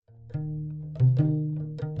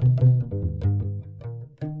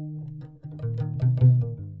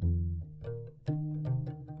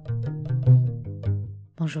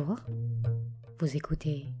Bonjour, vous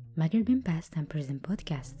écoutez Maghreb Past and Present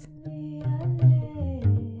Podcast.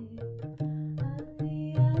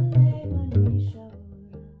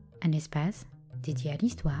 Un espace dédié à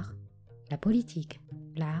l'histoire, la politique,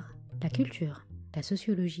 l'art, la culture, la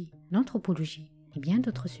sociologie, l'anthropologie et bien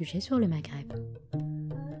d'autres sujets sur le Maghreb.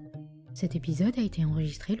 Cet épisode a été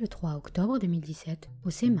enregistré le 3 octobre 2017 au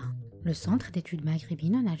CEMA, le Centre d'études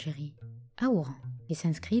maghrébines en Algérie, à Oran, et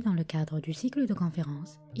s'inscrit dans le cadre du cycle de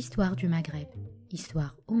conférences Histoire du Maghreb,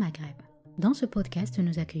 Histoire au Maghreb. Dans ce podcast,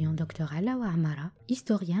 nous accueillons Dr Alaoua Amara,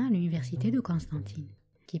 historien à l'Université de Constantine,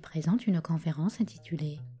 qui présente une conférence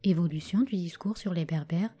intitulée « Évolution du discours sur les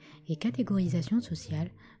Berbères et catégorisation sociale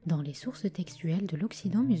dans les sources textuelles de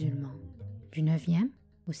l'Occident musulman, du 9e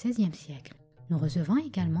au 16e siècle ». Nous recevons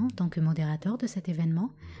également, en tant que modérateur de cet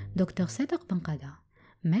événement, Dr Sadr Benqada,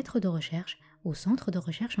 maître de recherche au Centre de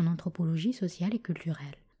recherche en anthropologie sociale et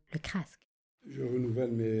culturelle, le CRASC. Je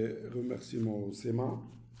renouvelle mes remerciements au CEMA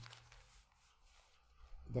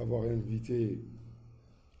d'avoir invité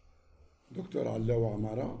Dr Alaoua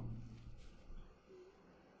Amara,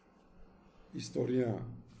 historien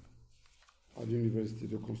à l'Université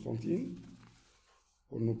de Constantine,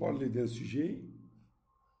 pour nous parler d'un sujet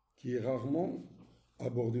qui est rarement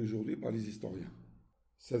abordé aujourd'hui par les historiens.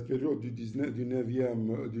 Cette période du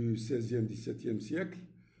 9e, du 16e, 17e siècle,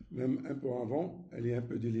 même un peu avant, elle est un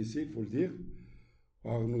peu délaissée, il faut le dire,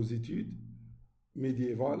 par nos études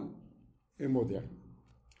médiévales et modernes.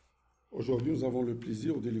 Aujourd'hui, nous avons le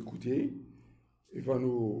plaisir de l'écouter. Il va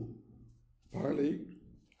nous parler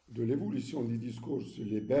de l'évolution des discours sur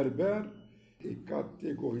les Berbères et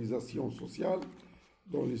catégorisation sociale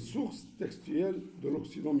dans les sources textuelles de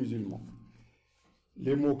l'Occident musulman.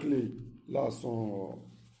 Les mots-clés, là, sont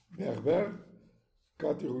berbère,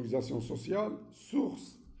 catégorisation sociale,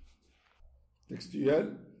 sources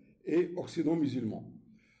textuelles et Occident musulman.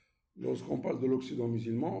 Lorsqu'on parle de l'Occident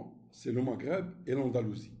musulman, c'est le Maghreb et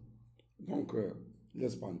l'Andalousie, donc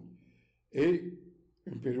l'Espagne. Et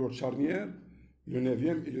une période charnière, le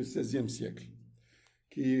 9e et le 16e siècle,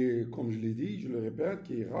 qui est, comme je l'ai dit, je le répète,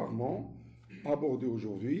 qui est rarement abordé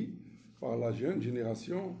aujourd'hui par la jeune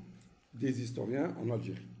génération des historiens en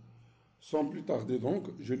Algérie. Sans plus tarder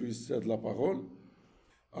donc, je lui cède la parole.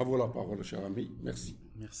 À vous la parole, cher ami. Merci.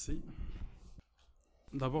 Merci.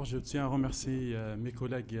 D'abord, je tiens à remercier mes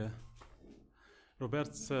collègues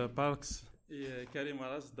Robert Parks et Karim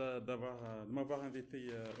Aras de m'avoir invité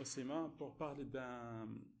au CEMA pour parler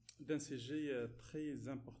d'un sujet très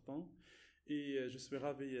important. Et je suis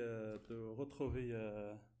ravi de retrouver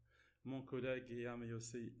mon collègue et ami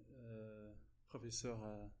aussi, professeur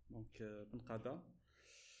Benqada.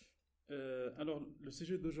 Alors, le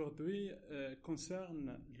sujet d'aujourd'hui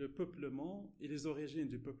concerne le peuplement et les origines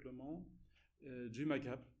du peuplement du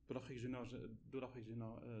Maghreb, de l'Afrique du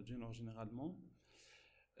Nord généralement.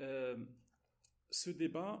 Ce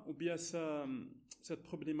débat, ou bien cette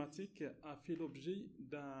problématique, a fait l'objet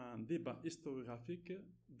d'un débat historiographique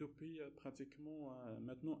depuis pratiquement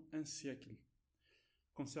maintenant un siècle,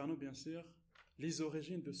 concernant bien sûr les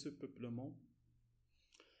origines de ce peuplement.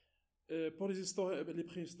 Pour les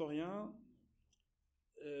préhistoriens,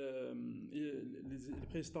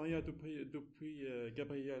 depuis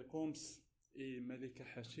Gabriel Combs et Malika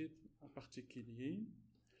Hachid en particulier,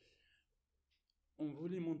 on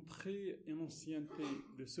voulait montrer une ancienneté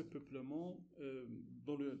de ce peuplement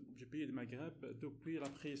du pays du Maghreb depuis la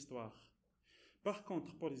préhistoire. Par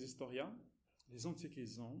contre, pour les historiens, les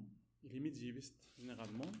antiquisants et les médiévistes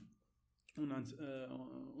généralement,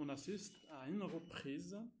 on assiste à une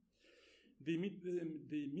reprise des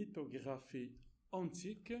mythographies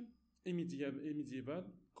antiques et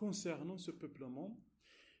médiévales concernant ce peuplement.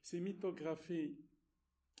 Ces mythographies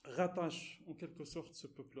rattachent en quelque sorte ce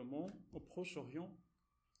peuplement au Proche-Orient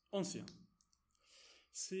ancien.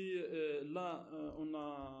 C'est la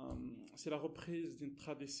reprise d'une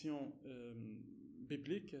tradition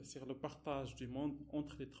biblique sur le partage du monde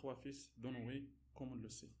entre les trois fils de Noé, comme on le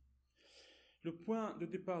sait. Le point de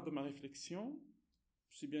départ de ma réflexion,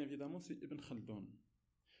 c'est bien évidemment, c'est Ibn Khaldoun.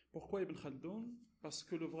 Pourquoi Ibn Khaldoun? Parce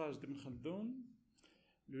que l'ouvrage d'Ibn Khaldoun,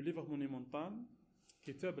 le livre monumental,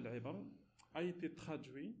 Kitab al-Ibar, a été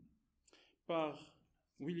traduit par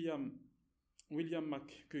William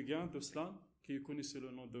McCuggin de Slan, qui est connu sous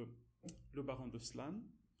le nom de le baron de Slan,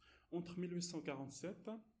 entre 1847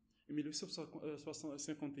 et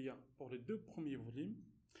 1851 pour les deux premiers volumes,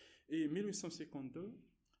 et 1852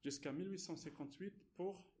 jusqu'à 1858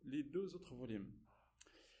 pour les deux autres volumes.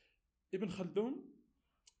 Ibn Khaldoun,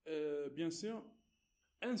 bien sûr,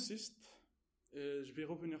 insiste, je vais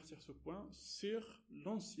revenir sur ce point, sur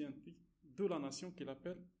l'ancienneté de la nation qu'il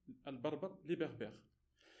appelle Al-Barbar, les Berbères.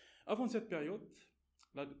 Avant cette période,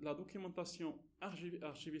 la documentation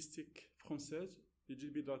archivistique française, les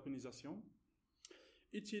début de la colonisation,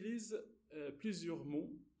 utilise plusieurs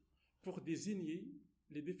mots pour désigner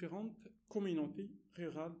les différentes communautés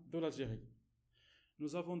rurales de l'Algérie.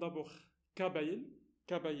 Nous avons d'abord Kabaïl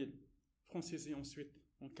francisé ensuite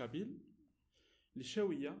en Kabyle, les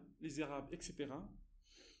Chaouia, les Arabes, etc.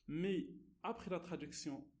 Mais après la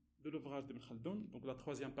traduction de l'ouvrage d'Ibn Khaldoun, donc la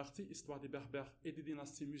troisième partie, Histoire des Berbères et des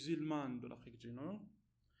dynasties musulmanes de l'Afrique du Nord,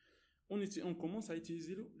 on commence à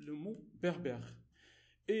utiliser le mot berbère.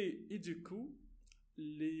 Et du coup,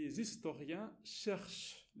 les historiens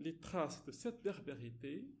cherchent les traces de cette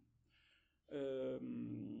berbérité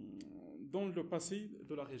dans le passé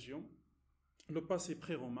de la région, le passé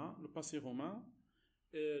pré-romain, le passé romain,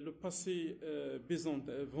 le passé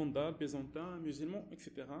vandal, byzantin, musulman,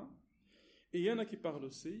 etc. Et il y en a qui parlent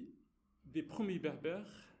aussi des premiers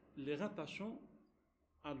berbères, les rattachant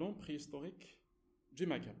à l'homme préhistorique du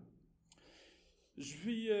Maghreb.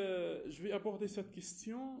 Je vais aborder cette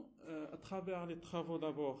question à travers les travaux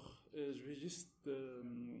d'abord. Je vais juste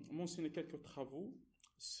mentionner quelques travaux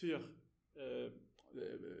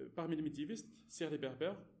parmi les médiévistes sur les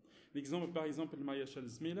berbères. L'exemple, par exemple, de Maya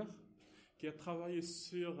Chalzmiller, qui a travaillé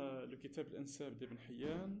sur le Kitab al-Ansab d'Ibn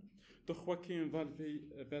Hayyan, de Joaquin Valvi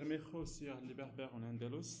Bermejo sur les berbères en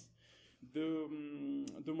Andalus,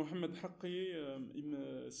 de Mohamed Haqi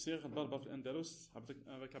sur le Barbar al-Andalus,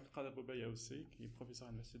 avec Abdelkader Boubaya aussi, qui est professeur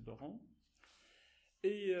à l'Université d'Oran.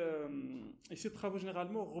 Et ces travaux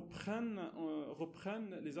généralement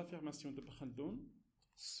reprennent les affirmations de Ibn Khaldoun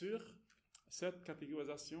sur cette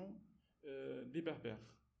catégorisation des berbères.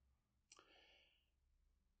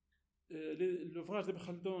 L'ouvrage d'Ibn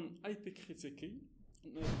Khaldoun a été critiqué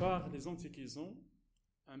par les antiquisants.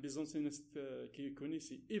 Un byzantiniste qui est connu,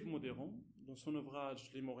 c'est Yves Modéron, dans son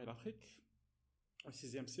ouvrage Les Maures et l'Afrique, au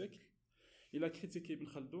VIe siècle. Il a critiqué Ibn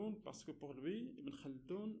Khaldoun parce que pour lui,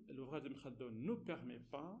 l'ouvrage d'Ibn Khaldoun ne permet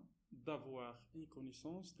pas d'avoir une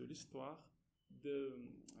connaissance de l'histoire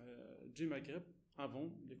du Maghreb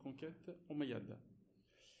avant les conquêtes omeyyades.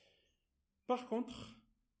 Par contre,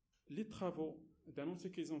 les travaux d'un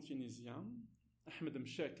antiquisant tunisien, Ahmed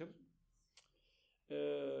Mshakir,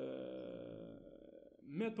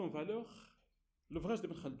 mettent en valeur l'ouvrage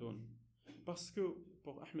d'Ibn Khaldoun. Parce que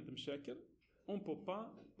pour Ahmed Mshakir, on ne peut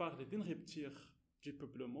pas parler d'une rupture du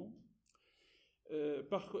peuplement.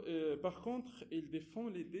 Par contre, il défend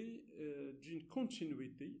l'idée d'une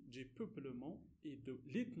continuité du peuplement et de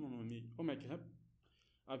l'ethnonomie au Maghreb,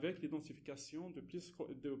 avec l'identification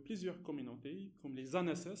de plusieurs communautés, comme les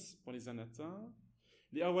Anasses pour les Anata,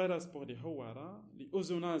 les Awaras pour les Hawara, les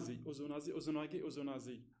Ozonazi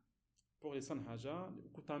pour les Sanhaja, les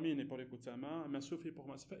Koutamine pour les Koutama, Masoufi pour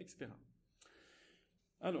Masoufa, etc.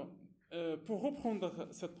 Alors, pour reprendre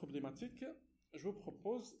cette problématique, je vous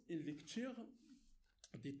propose une lecture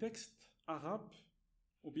des textes arabes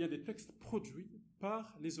ou bien des textes produits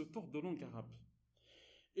par les auteurs de langue arabe.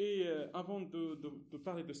 Et avant de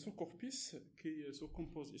parler de ce corpus qui se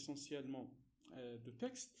compose essentiellement de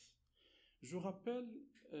textes, je vous rappelle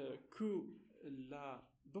que la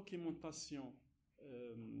documentation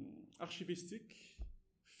archivistique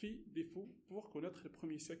fait défaut pour connaître le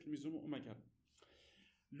premier siècle musulman au Maghreb.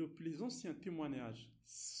 Le plus ancien témoignage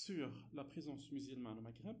sur la présence musulmane au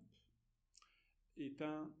Maghreb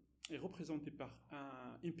est représenté par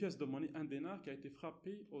une pièce de monnaie, un dinar, qui a été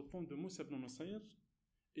frappé au temps de Moussa ibn Nusayr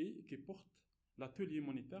et qui porte l'atelier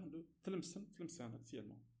monétaire de Tlemcen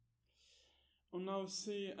actuellement. On a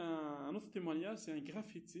aussi un autre témoignage, c'est un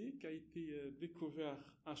graffiti qui a été découvert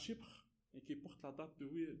à Chypre et qui porte la date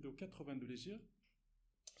de 82 l'Hégire,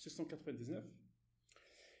 699.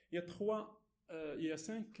 Il y a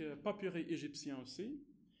 5 papyrus égyptiens aussi,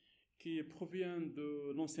 qui proviennent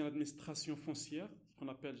de l'ancienne administration foncière, ce qu'on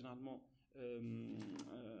appelle généralement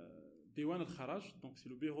Dewan al-Kharaj, donc c'est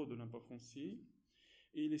le bureau de l'impôt foncier.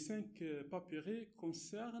 Et les 5 papyrus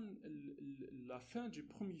concernent la fin du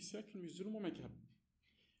 1er siècle musulman au Maghreb,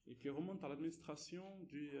 et qui remontent à l'administration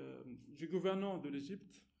du gouverneur de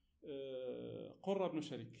l'Égypte, Qurra ibn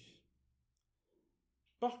Sharik.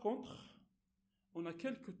 Par contre, on a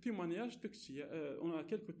quelques témoignages, on a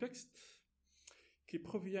quelques textes qui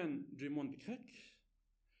proviennent du monde grec.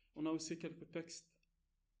 On a aussi quelques textes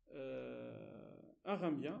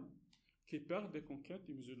aramiens qui parlent des conquêtes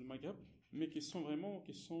du musulman Maghreb, mais qui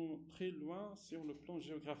sont très loin sur le plan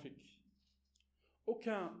géographique.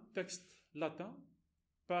 Aucun texte latin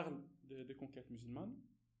parle des conquêtes musulmanes.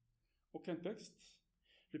 Aucun texte.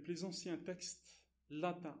 Les plus anciens textes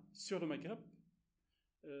latins sur le Maghreb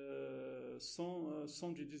sont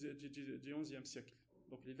du XIe siècle.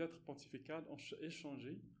 Donc les lettres pontificales ont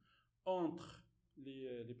échangé entre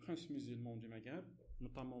les princes musulmans du Maghreb,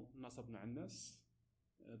 notamment Nasser ibn Anas,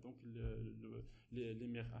 donc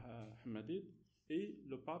l'émir Hammadid, et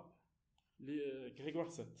le pape Grégoire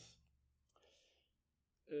VII.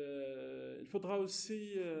 Il faudra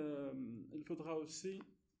aussi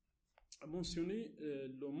mentionner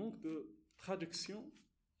le manque de traduction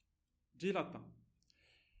du latin.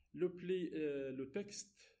 Le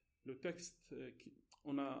texte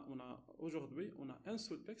aujourd'hui, on a un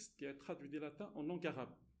seul texte qui est traduit du latin en langue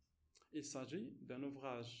arabe. Il s'agit d'un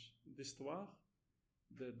ouvrage d'histoire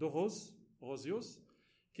Rosius,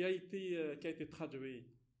 qui a été traduit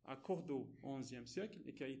à Cordoue au XIe siècle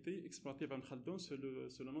et qui a été exploité par Ibn Khaldun sous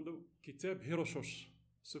le nom de Kitab Hiroshosh,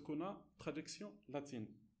 ce qu'on a traduction latine.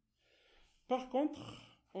 Par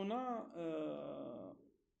contre, on a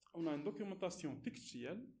une documentation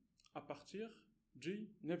textuelle à partir du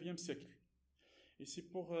IXe siècle. Ici,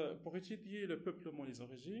 pour étudier le peuplement des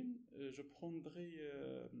origines, je prendrai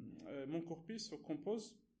mon corpus se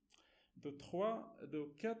compose de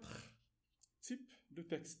 4 types de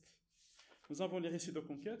textes. Nous avons les récits de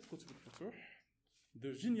conquête, Kutub al-Futuh,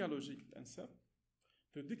 de généalogie, Ansab,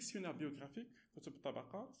 de dictionnaire biographique, Kutub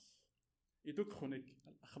al-Tabaqat, et de chronique,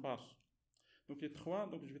 Al-Akhbar. Donc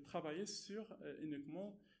je vais travailler sur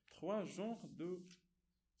uniquement 3 genres de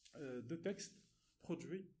textes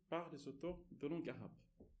produits par les auteurs de langue arabe.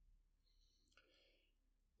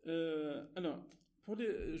 Alors,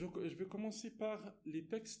 je vais commencer par les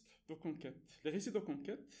textes de conquête, les récits de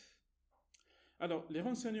conquête. Alors, les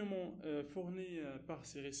renseignements fournis par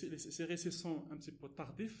ces récits sont un petit peu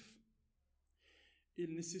tardifs.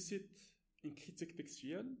 Ils nécessitent une critique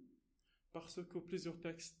textuelle parce que plusieurs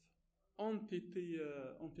textes ont été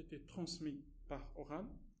transmis par oral,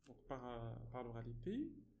 donc par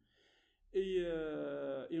l'oralité. Et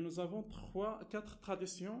nous avons 4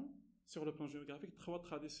 traditions sur le plan géographique, 3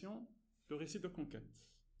 traditions de récits de conquête.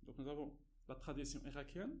 Donc nous avons la tradition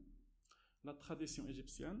irakienne, la tradition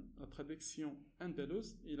égyptienne, la tradition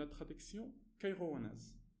andalouse et la tradition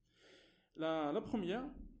kairouanaise. La première,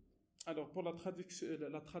 alors pour la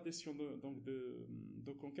tradition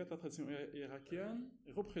de conquête, la tradition irakienne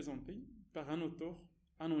est représentée par un auteur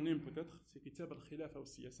anonyme peut-être, c'est Kitab al-Khilafa au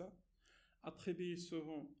Siyasa, attribué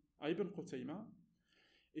souvent à Ibn Qutayma,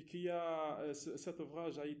 et cet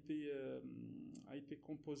ouvrage a été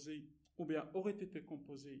composé, ou bien aurait été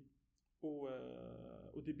composé au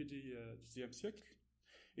début du Xe siècle,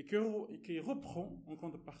 et qui reprend en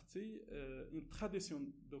grande partie une tradition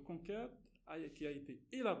de conquête qui a été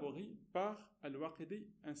élaborée par Al-Waqidi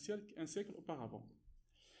un siècle auparavant.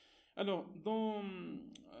 Alors, dans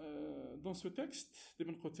ce texte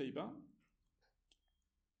d'Ibn Qutayba,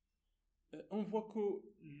 on voit que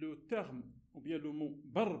le terme, ou bien le mot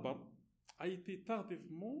barbare, a été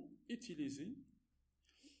tardivement utilisé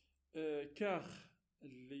car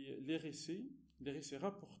les récits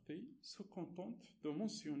rapportés se contentent de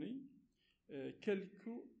mentionner quelques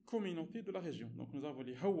communautés de la région. Donc nous avons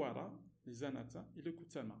les Hawara, les Anata et les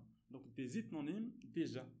Koutama. Donc des ethnonymes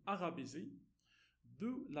déjà arabisés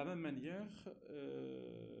de la même manière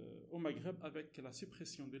au Maghreb avec la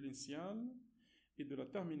suppression de l'initiale et de la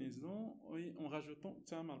terminaison en rajoutant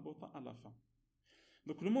Tam al-Bota à la fin.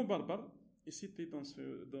 Donc le mot barbare est cité dans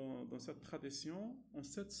cette tradition en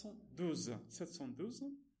 712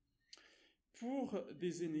 pour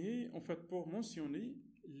désigner, en fait pour mentionner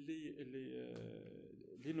les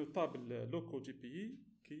notables locaux du pays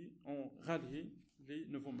qui ont rallié les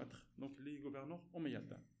nouveaux maîtres, donc les gouverneurs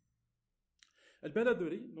omeyyades.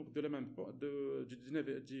 Al-Baladuri, donc du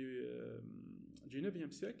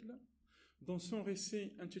 9e siècle, dans son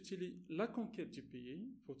récit intitulé La conquête du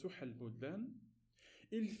pays, Futuh al-Buldan,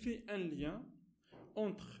 il fait un lien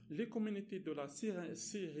entre les communautés de la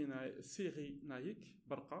Cyrénaïque,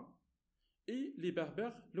 Barqa, et les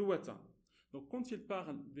Berbères, le Ouata. Donc quand il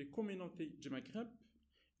parle des communautés du Maghreb,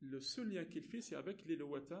 le seul lien qu'il fait, c'est avec les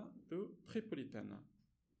Ouata de Tripolitane.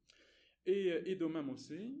 Et de même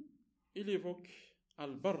aussi, il évoque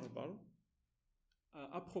Al-Barbar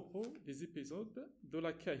à propos des épisodes de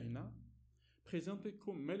la Kahina, présentée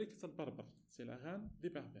comme Malik al-Barbar, c'est la reine des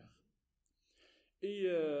Berbères. Et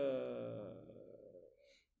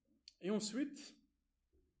ensuite,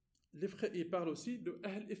 il parle aussi de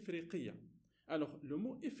Ahl Ifriqiya. Alors, le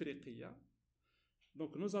mot Ifriqiya,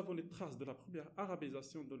 donc nous avons les traces de la première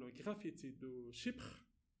arabisation de le graffiti de Chypre,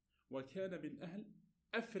 وكان من أهل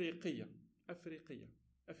أفريقيا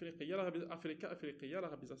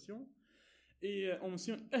l'arabisation, et on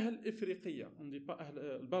mentionne Ahl Ifriqiya, on ne dit pas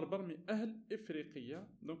Ahl Barbar, mais Ahl Ifriqiya,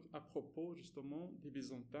 donc à propos justement des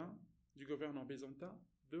Byzantins, du gouvernement byzantin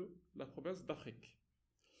de la province d'Afrique.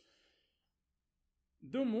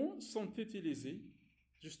 deux mots sont utilisés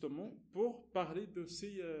justement pour parler de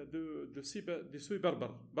ces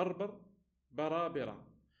barbares, barabera.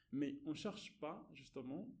 Mais on ne cherche pas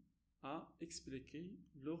justement à expliquer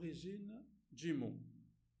l'origine du mot.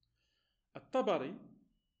 At-Tabari,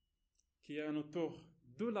 qui est un auteur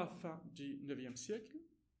de la fin du IXe siècle,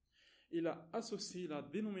 il a associé la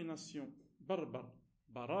dénomination barbare,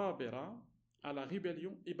 barabera, à la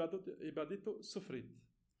rébellion ibadito-sofrite,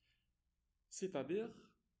 c'est-à-dire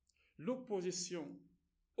l'opposition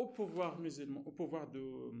au pouvoir musulman, au pouvoir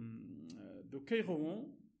de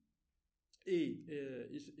Kairouan,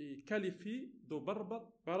 est qualifié de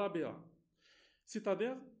barabera,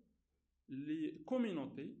 c'est-à-dire les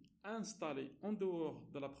communautés installées en dehors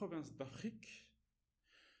de la province d'Afrique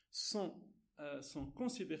sont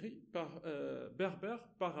considérées berbères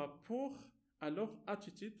par rapport à leur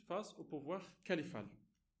attitude face au pouvoir califal.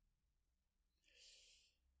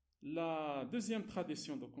 La deuxième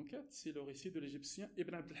tradition de conquête, c'est le récit de l'Égyptien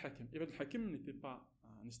Ibn Abd al-Hakim. Ibn al-Hakim n'était pas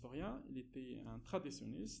un historien, il était un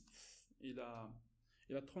traditionniste. Il a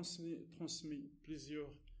transmis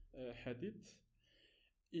plusieurs hadiths.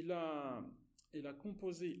 Il a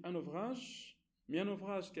composé un ouvrage, mais un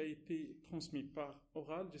ouvrage qui a été transmis par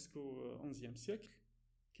oral jusqu'au XIe siècle,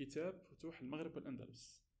 Kitab Futuh al-Maghrib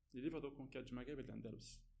al-Andalus, les livres de conquête du Maghreb et de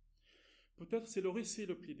l'Andalus. Peut-être c'est le récit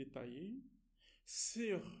le plus détaillé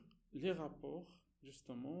sur les rapports,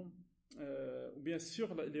 justement, ou bien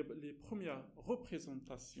sur les premières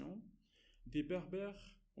représentations des Berbères,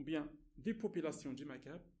 ou bien des populations du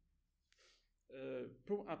Maghreb,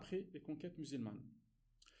 pour après les conquêtes musulmanes.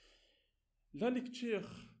 La lecture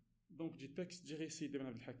donc, du texte du récit d'Ibn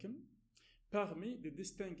Abd al-Hakim permet de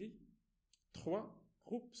distinguer trois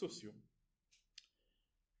groupes sociaux.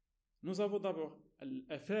 Nous avons d'abord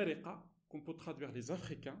al-Afariqa, qu'on peut traduire les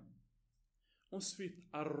Africains. Ensuite,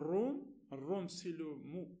 al-Rum. Al-Rum, c'est le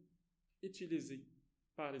mot utilisé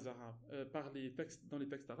par les Arabes, dans les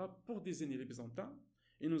textes arabes pour désigner les Byzantins.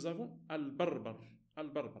 Et nous avons al-Barbar.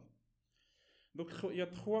 Donc, il y a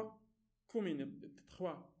trois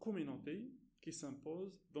communautés qui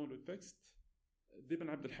s'imposent dans le texte d'Ibn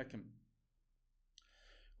Abd al-Hakim.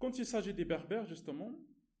 Quand il s'agit des Berbères, justement,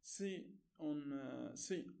 c'est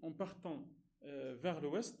en partant vers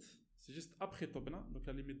l'ouest, c'est juste après Tobna, donc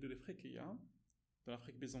la limite de l'Ifriqiya, de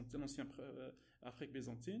l'Afrique byzantine, l'ancienne Afrique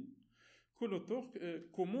byzantine, que l'auteur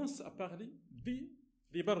commence à parler des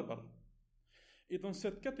Barbares. Et dans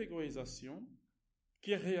cette catégorisation,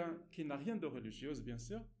 qui n'a rien de religieuse, bien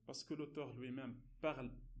sûr, parce que l'auteur lui-même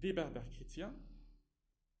parle des Berbères chrétiens,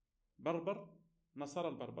 Barbar, Nasar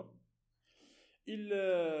al-Barbar.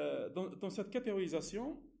 Dans cette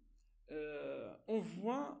catégorisation, on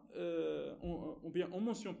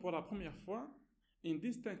mentionne pour la première fois une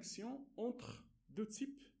distinction entre deux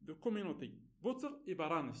types de communautés, Botr et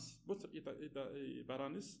Baranis,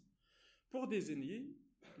 pour désigner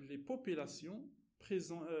les populations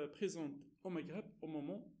présentes au Maghreb au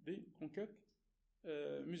moment des conquêtes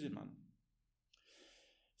musulmanes.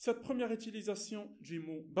 Cette première utilisation du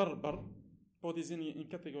mot barbar pour désigner une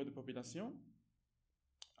catégorie de population,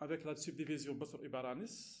 avec la subdivision Botr et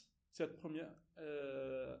Baranis, cette première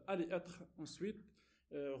allait être ensuite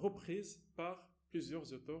reprise par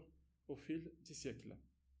plusieurs auteurs au fil des siècles.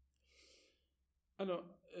 Alors,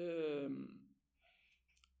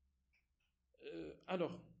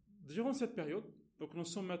 durant cette période, donc nous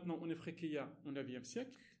sommes maintenant en Ifriqiya au IXe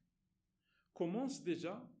siècle, commence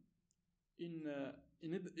déjà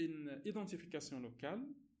une identification locale,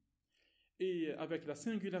 et avec la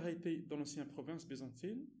singularité de l'ancienne province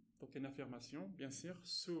byzantine, donc une affirmation, bien sûr,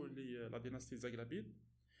 sous la dynastie Zaghlabide.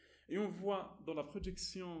 Et on voit dans la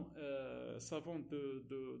projection savante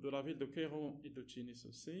de la ville de Cairo et de Tunis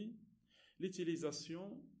aussi,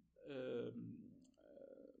 l'utilisation,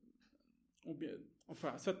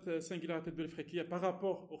 cette singularité de l'Ifriqiya par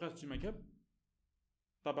rapport au reste du Maghreb,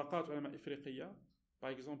 Tabaqat ulama Ifriqiya, par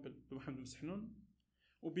exemple, de Mohamed Msahnoun,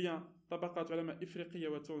 ou bien Tabaqat ulama Ifriqiya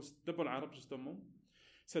wa Tunis de Bol Arab, justement,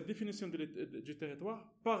 cette définition du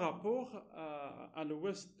territoire par rapport à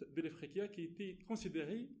l'ouest de l'Ifriqiya qui était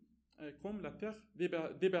considéré comme la terre des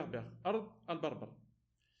Berbères, Ard al-Barbar.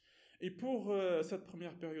 Et pour cette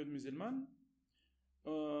première période musulmane,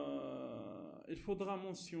 il faudra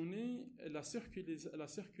mentionner la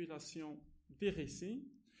circulation des récits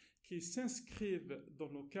qui s'inscrivent dans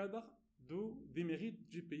le cadre des mérites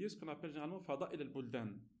du pays, ce qu'on appelle généralement Fada'il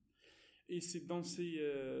al-Buldan. Et c'est dans ces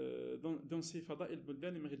Fada'il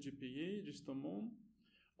al-Buldan, les mérites du pays, justement,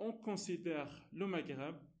 on considère le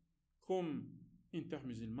Maghreb comme une terre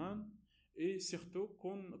musulmane, et surtout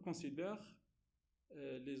qu'on considère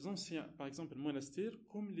les anciens, par exemple le monastère,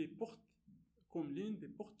 comme comme l'une des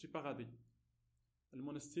portes du paradis. Le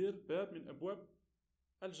monastir, bab min abwab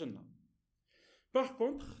al-Jannah. Par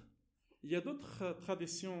contre, il y a d'autres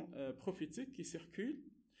traditions prophétiques qui circulent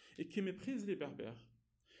et qui méprisent les Berbères.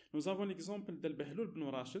 Nous avons l'exemple d'Al-Bahloul ibn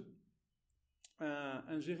Rashid,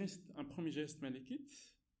 un premier juriste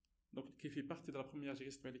malikite, donc qui fait partie de la première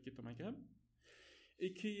juriste malikite au Maghreb,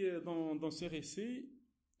 et qui, dans ce récit,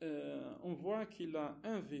 on voit qu'il a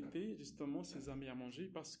invité justement ses amis à manger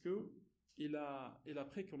parce qu'il a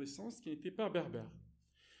pris connaissance qu'il n'était pas berbère.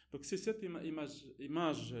 Donc c'est cette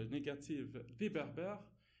image négative des berbères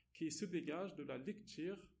qui se dégage de la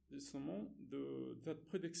lecture justement de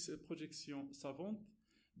cette projection savante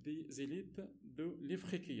des élites de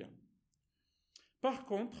l'Ifriqiya. Par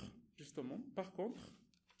contre,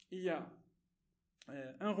 il y a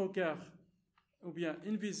un regard ou bien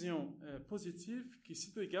une vision positive qui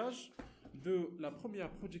se dégage de la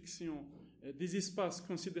première projection des espaces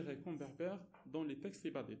considérés comme berbères dans les textes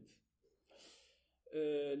ibadites.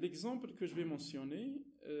 L'exemple que je vais mentionner,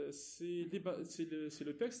 c'est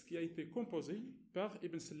le texte qui a été composé par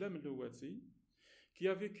Ibn Sallam al-Luwati, qui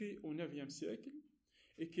a vécu au IXe siècle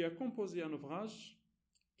et qui a composé un ouvrage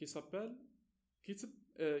qui s'appelle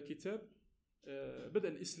Kitab Bad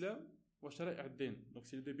al-Islam wa Shara'i' ad-Din. Donc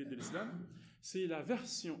c'est le début de l'islam. C'est la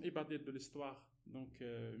version ibadite de l'histoire, donc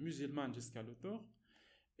musulmane jusqu'à l'auteur.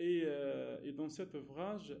 Et dans cet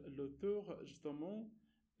ouvrage, l'auteur justement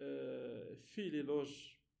fait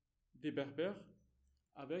l'éloge des Berbères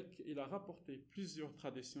il a rapporté plusieurs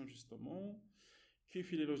traditions justement qui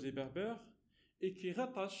fait l'éloge des Berbères et qui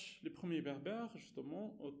rattache les premiers Berbères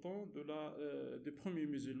justement au temps des premiers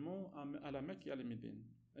musulmans à la Mecque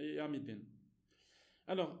et à Médine.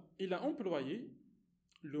 Alors, il a employé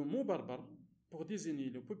le mot barbare pour désigner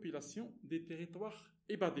les populations des territoires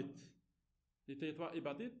ibadites. Les territoires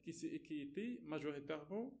ibadites qui étaient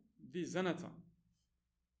majoritairement des Anatins.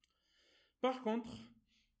 Par contre,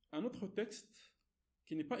 un autre texte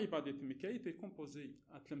qui n'est pas ibadite, mais qui a été composé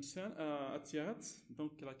à Tlemcen, à Tiarat,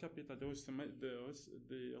 donc la capitale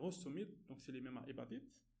des Rossomides, donc c'est les mêmes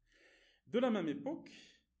ibadites, de la même époque,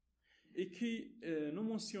 et qui nous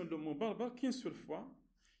mentionne le mot barbare qu'une seule fois,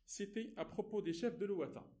 c'était à propos des chefs de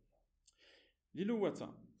l'Ouata. Les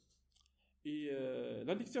Louata. Et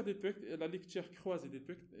la lecture croisée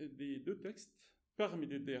des deux textes permet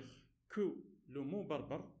de dire que le mot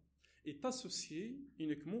barbare est associé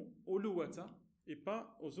uniquement aux Louata et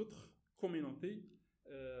pas aux autres communautés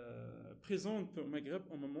présentes au Maghreb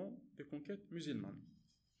au moment des conquêtes musulmanes.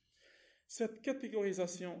 Cette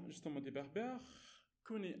catégorisation justement des Berbères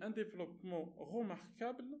connaît un développement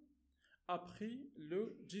remarquable après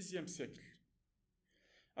le Xe siècle.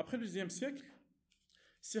 Après le Xe siècle,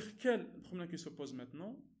 le problème qui se pose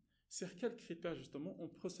maintenant, sur quels critères justement on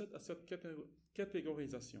procède à cette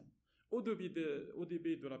catégorisation. Au début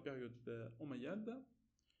de la période omeyyade,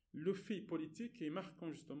 le fait politique est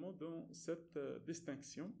marquant justement dans cette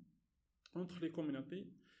distinction entre les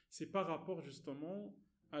communautés, c'est par rapport justement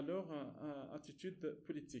à leur attitude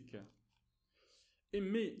politique.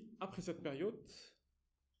 Mais après cette période,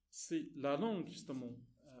 c'est la langue justement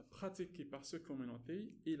pratiquée par ces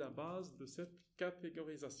communautés et la base de cette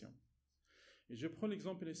catégorisation. Et je prends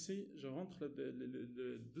l'exemple ici, je rentre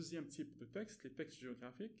le deuxième type de texte, les textes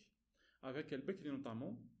géographiques, avec Al-Bakri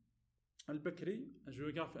notamment. Al-Bakri, un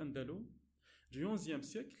géographe andalou du XIe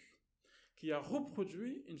siècle, qui a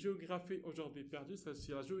reproduit une géographie aujourd'hui perdue, c'est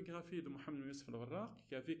la géographie de Mohammed Youssef al-Warraq,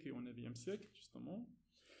 qui a vécu au IXe siècle, justement,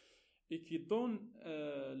 et qui donne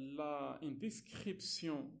une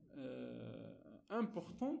description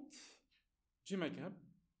importante du Maghreb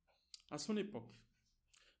à son époque.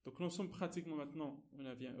 Donc nous sommes pratiquement maintenant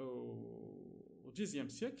au Xe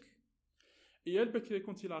siècle, et Al-Bakri,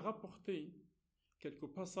 quand il a rapporté quelques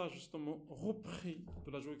passages justement repris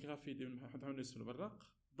de la géographie de Mohammed Youssef al-Warraq,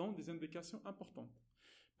 dont des indications importantes.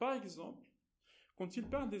 Par exemple, quand il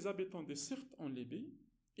parle des habitants des Sirtes en Libye,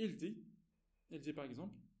 il dit par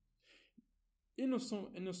exemple, ils ne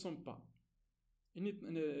sont pas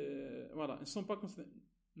considérés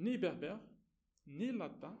ni berbères, ni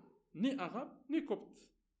latins, ni arabes, ni coptes,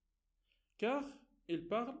 car ils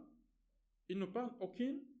ne parlent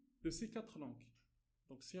aucune de ces 4 langues.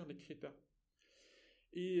 Donc, c'est les critères.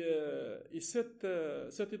 Et cette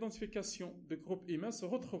identification de groupe humain se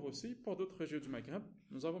retrouve aussi pour d'autres régions du Maghreb.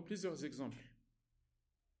 Nous avons plusieurs exemples.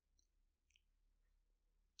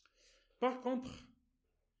 Par contre,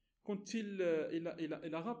 quand il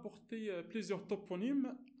a rapporté plusieurs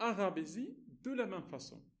toponymes arabisés de la même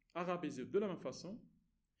façon.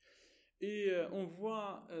 Et on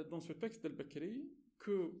voit dans ce texte d'Al-Bakri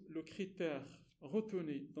que le critère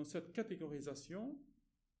retenu dans cette catégorisation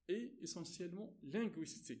est essentiellement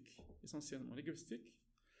linguistique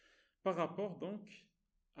par rapport donc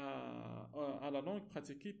à la langue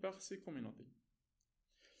pratiquée par ces communautés.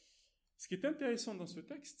 Ce qui est intéressant dans ce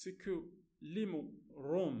texte, c'est que les mots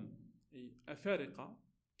Rom et Afariqa,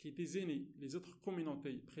 qui désignent les autres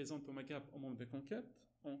communautés présentes au Maghreb au moment de conquête,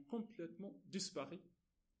 ont complètement disparu.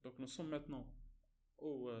 Donc nous sommes maintenant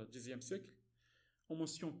au Xe siècle, on ne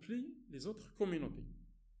mentionne plus les autres communautés.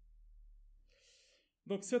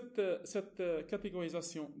 Donc cette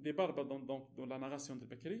catégorisation des Barbes dans la narration de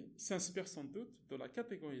Bakri s'inspire sans doute de la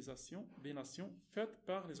catégorisation des nations faite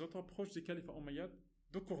par les auteurs proches du califat omeyyade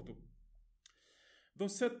de Cordoue. Dans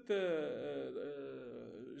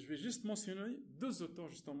je vais juste mentionner deux auteurs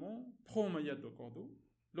justement pro-omeyyades de Cordoue.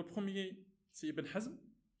 Le premier, c'est Ibn Hazm.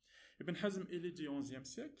 Ibn Hazm, il est du XIe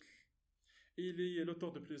siècle. Il est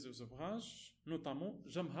l'auteur de plusieurs ouvrages, notamment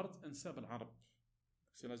Jamharat Ansab al-Arab.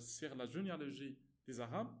 C'est la généalogie des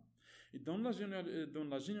Arabes. Et dans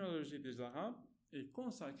la généalogie des Arabes, il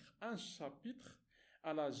consacre un chapitre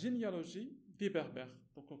à la généalogie des Berbères,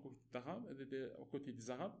 donc aux côtés des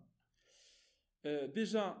Arabes.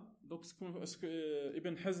 Déjà, donc ce que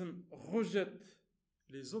Ibn Hazm rejette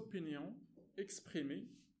les opinions exprimées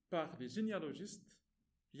par les généalogistes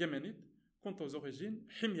yéménites quant aux origines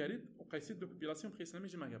himyarites ou qaïsites de population pré-islamique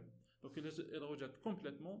du Maghreb. Donc il rejette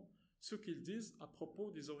complètement ce qu'ils disent à propos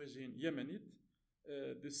des origines yéménites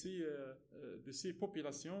de ces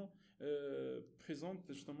populations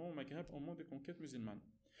présentes justement au Maghreb au moment des conquêtes musulmanes.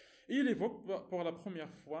 Et il évoque pour la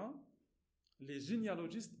première fois les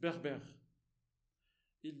généalogistes berbères.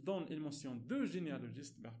 Il mentionne deux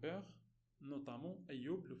généalogistes berbères, notamment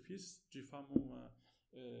Ayoub, le fils du fameux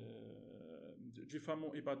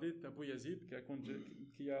Ibadit Abou Yazid qui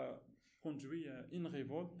a conduit une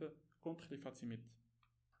révolte contre les Fatimides.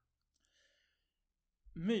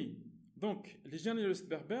 Mais, donc, les généalogistes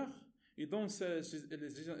berbères, et dans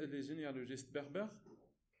les généalogistes berbères,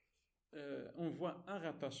 on voit un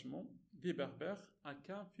rattachement des berbères à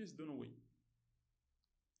Ka, fils de Noé.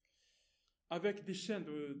 Avec des chaînes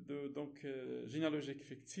généalogiques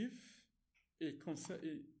fictifs, il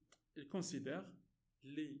considère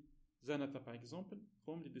les Zanata, par exemple,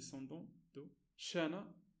 comme les descendants de Shana,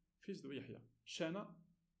 fils de Yahya. Shana,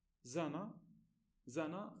 Zana,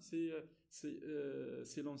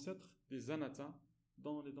 c'est l'ancêtre des Zanata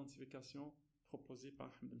dans l'identification proposée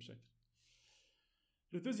par Ahmed Mshak.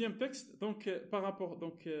 Le deuxième texte, donc, par rapport,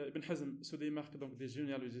 Ibn Hazm se démarque donc des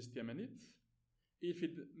généalogistes yamanites,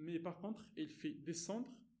 mais par contre, il fait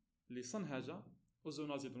descendre les Sanhaja aux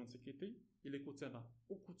Onazi de l'Antiquité et les Koutana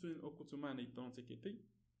aux Koutoumani de l'Antiquité,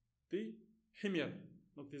 des Himyar,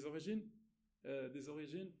 donc des origines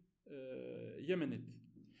yéménites.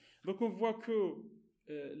 Donc on voit que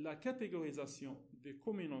la catégorisation des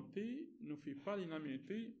communautés ne fait pas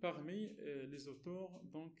l'unanimité parmi les auteurs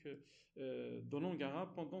de langue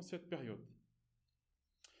arabe pendant cette période.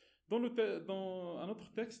 Dans un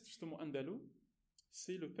autre texte, justement andalou,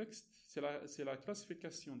 c'est la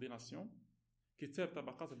classification des nations, Kitab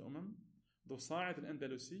Tabaqat al-Umam, de Sa'id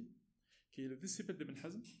al-Andalusi, qui est le disciple d'Ibn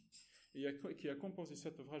Hazm, et qui a composé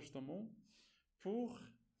cet ouvrage justement pour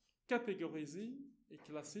catégoriser et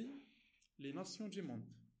classer les nations du monde.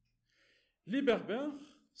 Les Berbères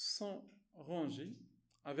sont rangés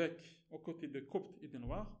aux côtés de Coptes et des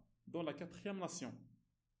Noirs dans la quatrième nation.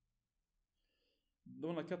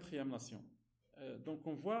 Donc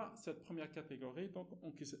on voit cette première catégorie, donc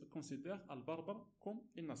on considère Al-Barbar comme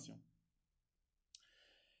une nation.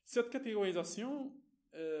 Cette catégorisation,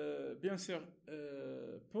 bien sûr,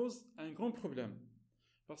 pose un grand problème,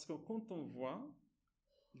 parce que quand on voit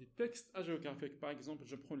les textes hagiographiques, par exemple,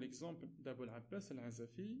 je prends l'exemple d'Abou al-Abbas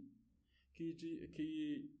al-Azafi, qui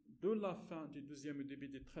est de la fin du XIIe et début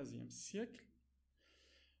du XIIIe siècle,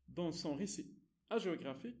 dans son récit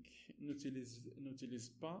hagiographique, n'utilise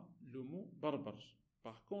pas le mot barbare.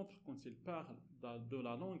 Par contre, quand il parle de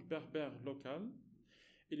la langue berbère locale,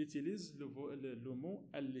 il utilise le mot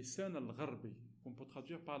al-lisan al-gharbi, qu'on peut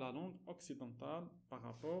traduire par la langue occidentale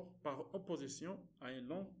par opposition à une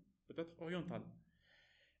langue peut-être orientale.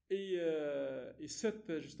 Et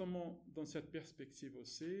justement, dans cette perspective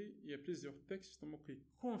aussi, il y a plusieurs textes justement qui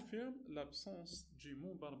confirment l'absence du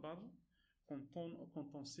mot barbare quand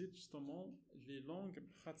on cite justement les langues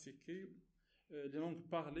pratiquées, les langues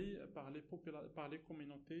parlées par les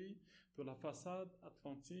communautés de la façade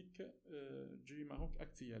atlantique du Maroc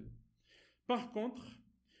actuel. Par contre,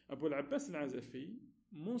 Abou al-Abbas al-Azafi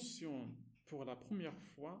mentionne pour la première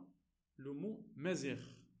fois le mot mazir,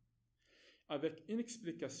 avec une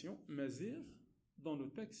explication. Mazir, dans le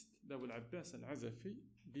texte d'Abou al-Abbas al-Azafi,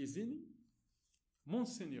 désigne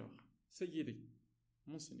Monseigneur, Sayyidi.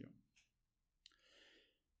 m'enseignant.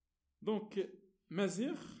 Donc, à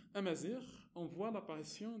Mazir, on voit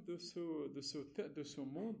l'apparition de ce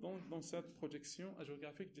mot dans cette projection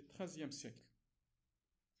géographique du XIIIe siècle.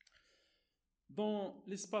 Dans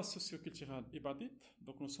l'espace socioculturel Ibadite,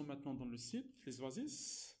 donc nous sommes maintenant dans le site, les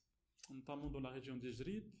oasis, notamment dans la région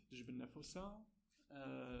d'Ijrid, de Jbel Nafoussa,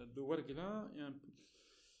 de Ouargla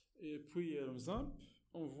et puis Mzab,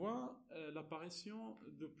 on voit l'apparition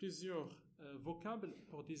de plusieurs vocables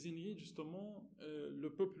pour désigner justement le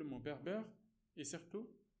peuplement berbère et surtout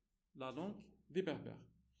la langue des berbères.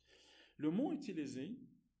 Le mot utilisé,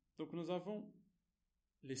 donc nous avons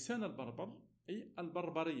les lisan al-barbar et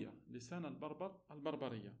al-barbariya, lisan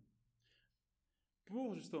al-barbariya,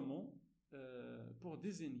 pour justement pour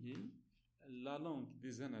désigner la langue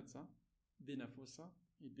des Zanata, des Nafoussa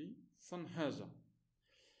et des Sanhaja.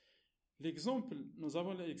 Nous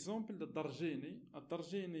avons l'exemple de Darjeni.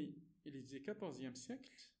 Darjeni, il est du XIVe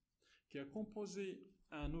siècle, qui a composé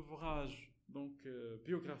un ouvrage donc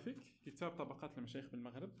biographique, Kitab Tabaqat al-Mashaykh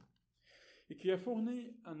bil-Maghreb, et qui a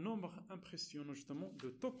fourni un nombre impressionnant justement de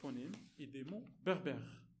toponymes et des mots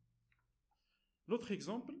berbères. L'autre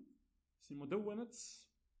exemple, c'est Mudawwanat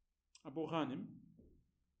Abu Ghanim,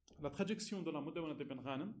 la traduction de la Mudawwanat ibn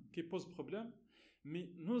Ghanim qui pose problème,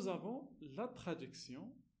 mais nous avons la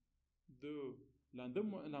traduction de la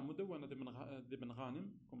Mudawwanat ibn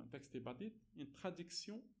Ghanim comme un texte ibadite, une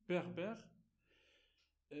traduction berbère,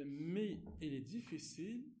 mais il est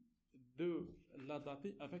difficile de la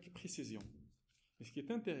dater avec précision. Mais ce qui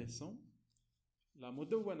est intéressant, la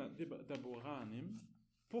Mudawwana d'Abu Ghanim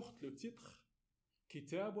porte le titre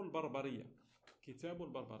Kitab al-Barbariya. Kitab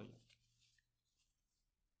al-Barbariya.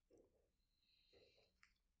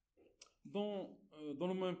 Dans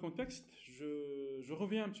le même contexte, je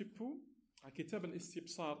reviens un petit peu à Kitab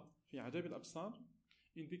al-Istibsar fi Ajab al-Absar,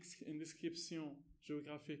 une description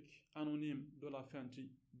géographique anonyme de la fin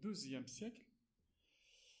du XIIe siècle.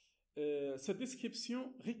 Cette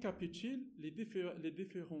description récapitule les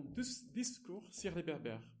différents discours sur les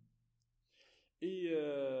berbères.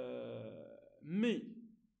 Mais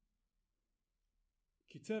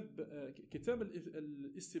Kitab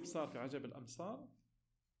al-Istibsar fi Ajab al-Absar,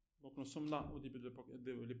 donc nous sommes là au début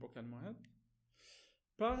de l'époque almohade,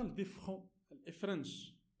 parle des francs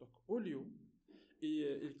al-Ifranj, donc au lieu,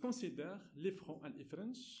 et il considère les francs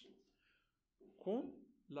al-Ifranj comme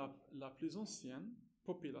la plus ancienne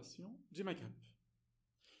population du Maghreb.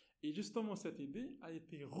 Et justement, cette idée a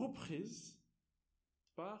été reprise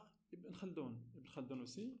par Ibn Khaldun. Ibn Khaldun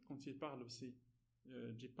aussi, quand il parle aussi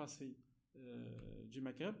du passé du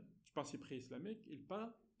Maghreb, du passé pré-islamique, il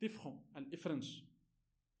parle des francs al-Ifranj.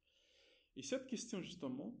 Et cette question,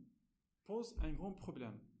 justement, pose un grand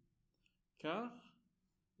problème, car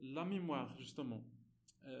la mémoire, justement,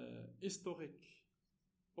 historique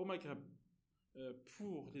au Maghreb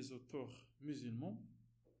pour les auteurs musulmans,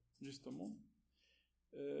 justement,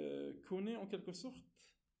 connaît en quelque sorte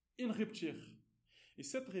une rupture. Et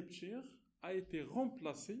cette rupture a été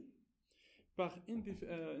remplacée par une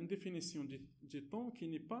définition du temps qui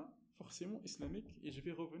n'est pas forcément islamique, et je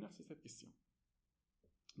vais revenir sur cette question.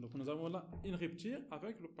 Donc nous avons là une rupture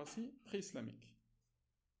avec le passé pré-islamique.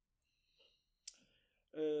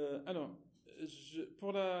 Alors,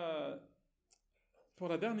 pour la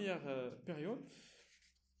dernière période,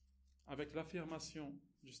 avec l'affirmation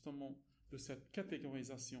justement de cette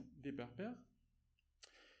catégorisation des berbères,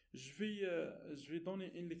 je vais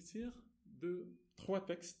donner une lecture de trois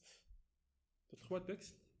textes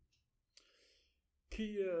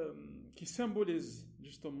qui symbolisent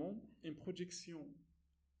justement une projection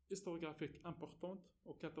historiographique importante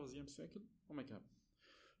au XIVe siècle au Maghreb.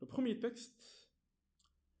 Le premier texte,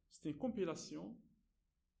 c'est une compilation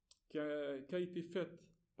qui a été faite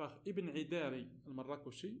par Ibn Idari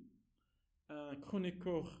al-Marrakoshi, un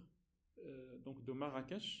chroniqueur donc de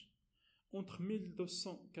Marrakech, entre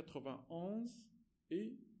 1291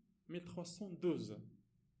 et 1312.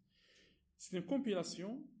 C'est une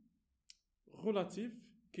compilation relative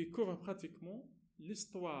qui couvre pratiquement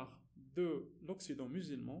l'histoire de l'Occident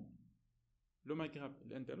musulman, le Maghreb,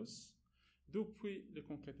 l'Andalus, depuis les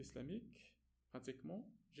conquêtes islamiques, pratiquement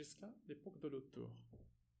jusqu'à l'époque de l'auteur.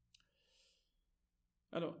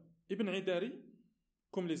 Alors, Ibn Idari,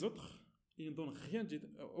 comme les autres, il ne donne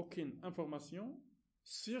aucune information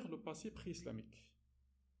sur le passé pré-islamique.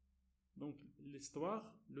 Donc,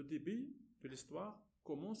 le début de l'histoire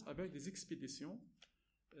commence avec des expéditions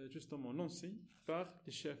justement lancées par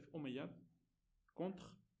les chefs omeyyades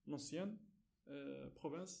contre l'ancienne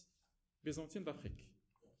province byzantine d'Afrique.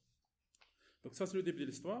 Donc ça, c'est le début de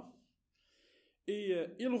l'histoire. Et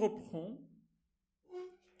il reprend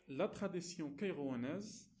la tradition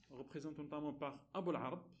kairouanaise, représentée notamment par Abou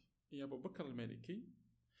al-Arab et Abou Bakr al-Maliki,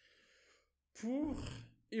 pour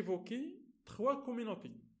évoquer 3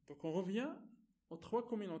 communautés. Donc on revient aux 3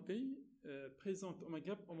 communautés présentes au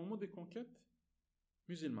Maghreb au moment des conquêtes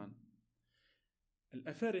musulmanes.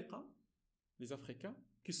 L'Afariqa, les Africains.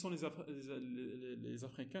 Qui sont les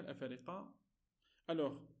Africains, l'Afariqa?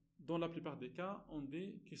 Alors, dans la plupart des cas, on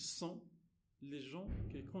dit qu'ils sont les gens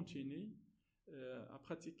qui continuent à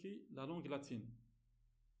pratiquer la langue latine.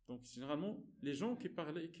 Donc, généralement, les gens qui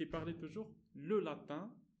parlaient toujours le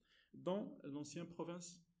latin dans l'ancienne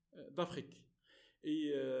province d'Afrique.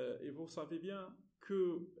 Et vous savez bien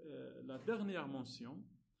que la dernière mention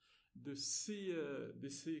de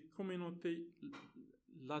ces communautés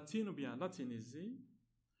latines ou bien latinisées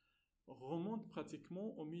remonte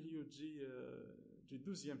pratiquement au milieu du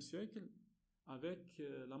XIIe siècle avec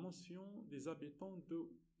la mention des habitants de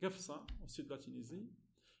Gafsa, au sud de la Tunisie,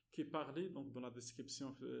 qui parlait donc dans la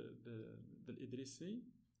description de l'Idrissi,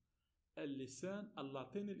 al-lisan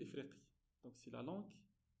al-latin al-ifriqi. Donc c'est la langue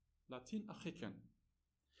latine africaine.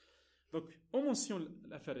 Donc on mentionne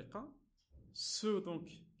l'Afariqa, ceux donc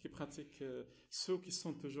qui pratiquent, ceux qui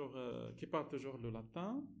sont toujours, qui parlent toujours le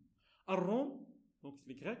latin, Ar-Rum, donc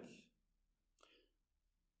les Grecs,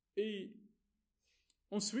 et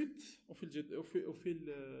ensuite, au fil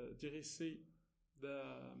du récit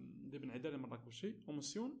d'Ibn Haydar al-Marrakouchi, on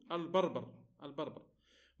mentionne al-Barbar.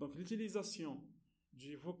 Donc l'utilisation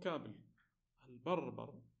du vocable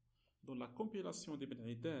al-Barbar dans la compilation d'Ibn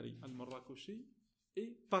Haydar al-Marrakouchi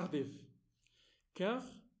est tardive, car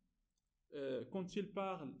quand il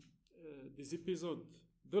parle des épisodes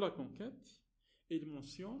de la conquête, il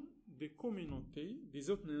mentionne des communautés,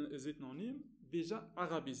 des ethnonymes déjà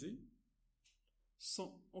arabisés,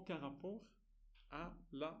 sans aucun rapport à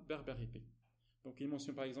la berbérité. Donc il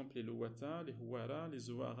mentionne par exemple les Louata, les Houara, les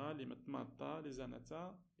Zouara, les Matmata, les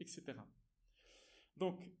Anata, etc.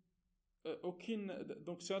 Donc,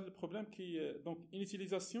 donc c'est le problème qui donc une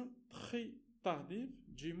utilisation très tardive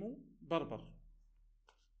du mot barbare.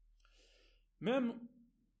 Même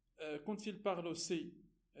quand il parle aussi,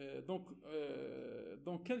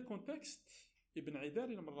 dans quel contexte Ibn Haydar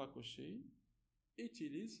al-Marrakouchi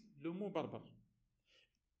utilise le mot barbare?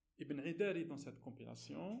 Ibn Haydar, dans cette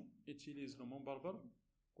compilation, utilise le mot barbare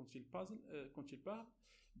quand il parle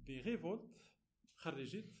des révoltes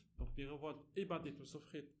kharijites, donc des révoltes ibadites ou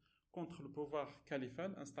soufrites contre le pouvoir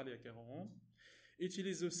califal installé à Kairouan. Il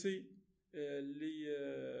utilise aussi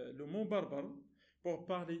le mot barbare pour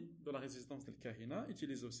parler de la résistance del Kahina. Il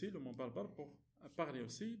utilise aussi le mot barbare pour parler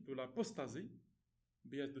aussi de l'apostasie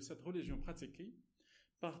de cette religion pratiquée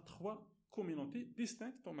par 3 communautés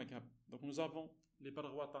distinctes au Maghreb. Donc nous avons les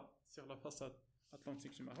Barghouata sur la façade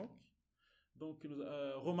atlantique du Maroc, donc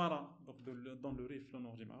Romara donc dans le Rif, le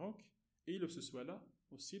nord du Maroc, et le Soussouala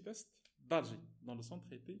au sud-est d'Alger, dans le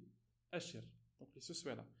centre était Achir. Donc les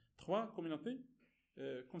Soussouala, 3 communautés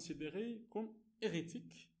considérées comme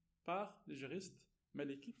hérétiques par les juristes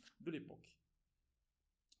malikites de l'époque.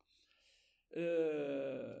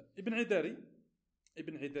 Ibn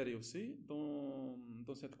Haydari aussi,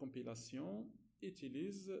 dans cette compilation,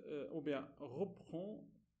 utilise ou bien reprend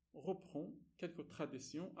quelques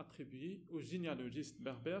traditions attribuées aux généalogistes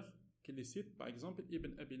berbères qui les citent, par exemple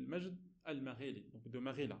Ibn Abi al-Majd al-Maghili, donc de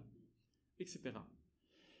Maghila, etc.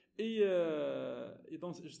 Et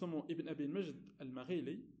justement, Ibn Abi al-Majd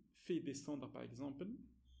al-Maghili fait descendre, par exemple,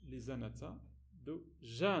 les Anata de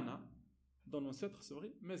Jana, dont l'ancêtre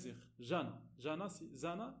serait Mazir. Jana, c'est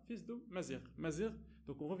Zana, fils de Mazir. Mazir,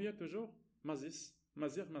 donc on revient toujours Mazis.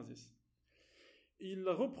 Il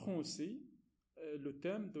reprend aussi le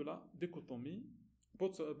thème de la dichotomie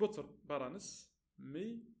Botr Baranes,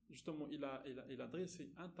 mais justement il a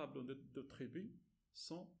dressé un tableau de tribus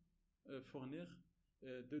sans fournir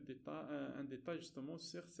un détail justement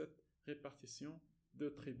sur cette répartition de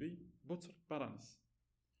tribus Botr Baranes.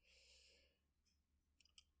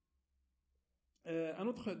 Un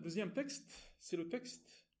autre deuxième texte, c'est le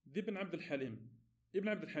texte d'Ibn Abd al-Halim. Ibn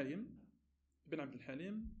Abd al-Halim,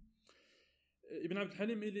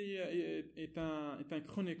 il est un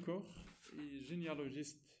chroniqueur et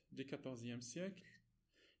généalogiste du XIVe siècle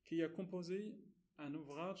qui a composé un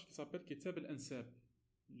ouvrage qui s'appelle Kitab al-Ansab,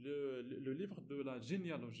 le livre de la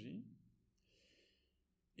généalogie.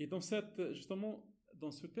 Et dans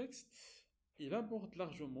ce texte, il aborde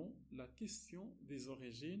largement la question des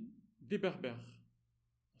origines des Berbères,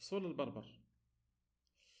 sol al-Barbar.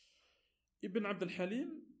 Ibn Abd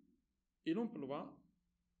al-Halim, il emploie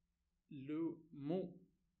le mot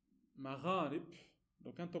Maghrib,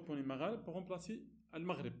 donc un toponyme Maghrib, pour remplacer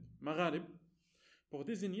al-Maghrib, pour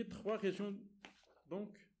désigner 3 régions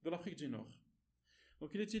donc de l'Afrique du Nord.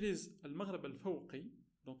 Donc il utilise le Maghreb al-Fawqi,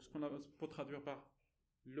 donc ce qu'on peut traduire par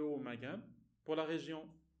le Haut Maghreb, pour la région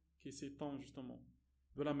qui s'étend justement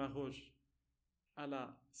de la mer Rouge à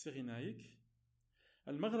la Cyrénaïque.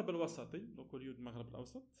 Le Maghreb al-Wasati, donc au lieu de Maghreb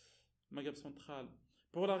al-Awsat, le Maghreb central,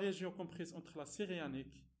 pour la région comprise entre la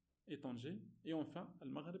Cyrénaïque et Tanger, et enfin le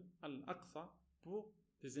Maghreb al-Aqsa pour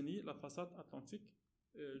désigner la façade atlantique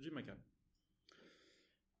du Maghreb.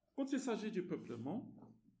 Quand il s'agit du peuplement,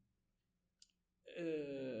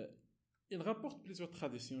 il rapporte plusieurs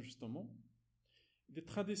traditions justement, des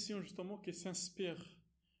traditions justement qui s'inspirent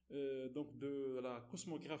donc de la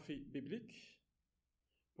cosmographie biblique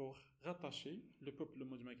pour rattacher le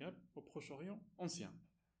peuplement du Maghreb au Proche-Orient ancien.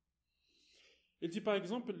 Il dit par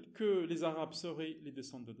exemple que les Arabes seraient les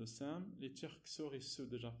descendants de Sem, les Turcs seraient ceux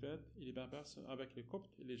de Japheth, et les Berbères avec les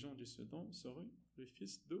Coptes et les gens du Soudan seraient les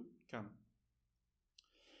fils de Cam.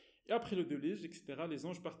 Et après le déluge, etc., les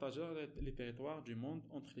anges partagèrent les territoires du monde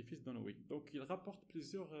entre les fils de Noé. Donc il rapporte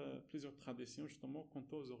plusieurs traditions justement quant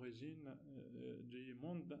aux origines du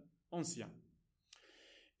monde ancien.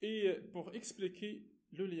 Et pour expliquer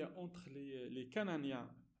le lien entre les Cananéens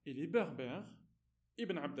et les Berbères,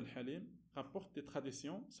 Ibn Abd al-Halim rapporte des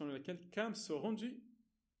traditions selon lesquelles Cam se rendit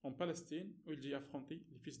en Palestine où il y affrontait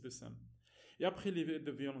les fils de Sem. Et après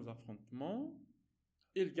de violents affrontements,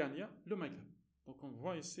 il gagna le Maghreb. Donc on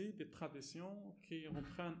voit ici des traditions qui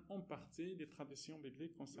reprennent en partie des traditions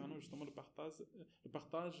bibliques concernant justement le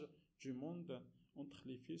partage du monde entre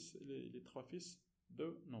les trois fils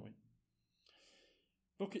de Noé.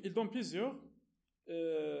 Donc il donne plusieurs.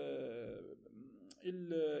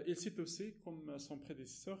 Il cite aussi, comme son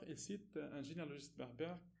prédécesseur, il cite un généalogiste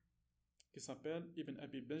berbère qui s'appelle Ibn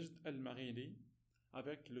Abi Bajd al-Maghili,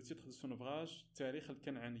 avec le titre de son ouvrage Tarikh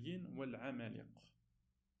al-Kan'aniyin wal-Amaliq.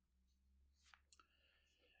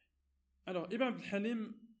 Alors, Ibn Abd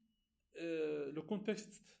al-Halim, le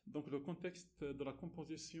contexte de la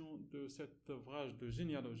composition de cet ouvrage de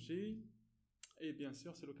généalogie, et bien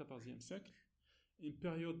sûr, c'est le XIVe siècle, une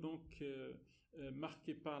période donc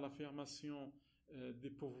marquée par l'affirmation des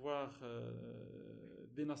pouvoirs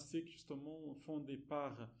dynastiques, justement, fondés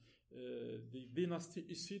par des dynasties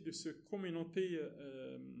issues de ces communautés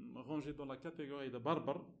rangées dans la catégorie de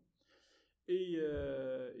barbares. Et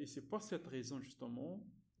c'est pour cette raison, justement,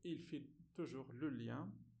 il fait toujours le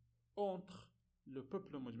lien entre le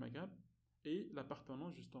peuplement du Maghreb et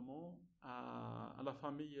l'appartenance justement à la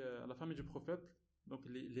famille du prophète, donc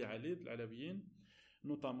les Alides, les Alawiyin,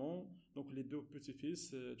 notamment donc les deux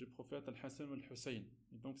petits-fils du prophète Al-Hassan et Al-Hussein.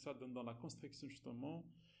 Et donc ça donne dans la construction justement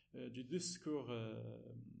du discours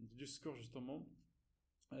justement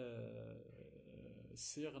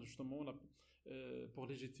sert justement pour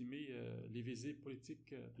légitimer les visées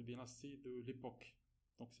politiques de dynastie de l'époque.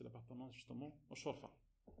 Donc c'est l'appartenance justement au Shurfa.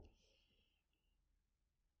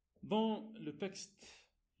 Dans le texte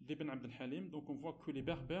d'Ibn Abd al-Halim, donc on voit que les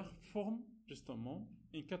Berbères forment justement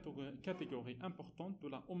une catégorie importante de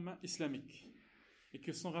la Ummah islamique et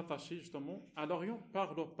qu'ils sont rattachés justement à l'Orient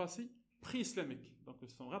par leur passé pré-islamique. Donc ils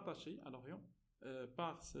sont rattachés à l'Orient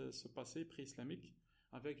par ce passé pré-islamique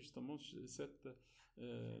avec justement cette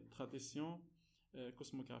tradition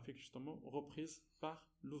cosmographique justement reprise par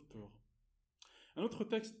l'auteur. Un autre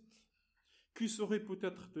texte qui serait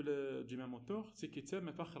peut-être du même auteur, c'est Kitab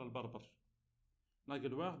Mafakhr al-Barbar, la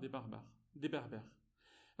gloire des Berbères.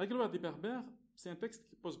 La gloire des Berbères, c'est un texte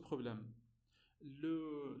qui pose problème.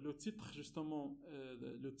 Le titre justement,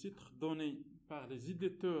 le titre donné par les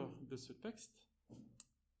éditeurs de ce texte, je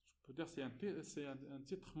peux dire c'est un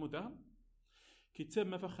titre moderne. Kitab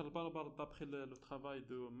Mafakhr al-Barbar, d'après le travail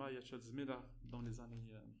de Maya Chalzmila dans les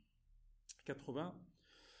années 80,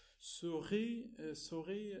 serait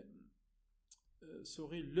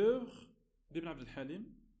l'œuvre d'Ibn Abd al-Halim.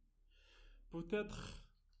 Peut-être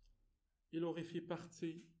il aurait fait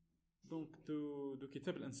partie donc de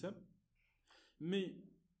Kitab al-Ansab, mais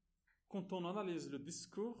quand on analyse le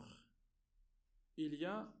discours, il y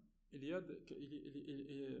a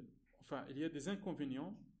des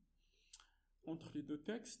inconvénients entre les deux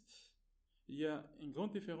textes. Il y a une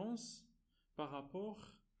grande différence par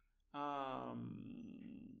rapport à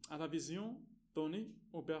la vision donnée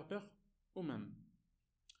aux Berbères eux-mêmes.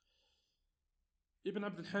 Ibn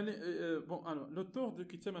Abd al-Halim, l'auteur de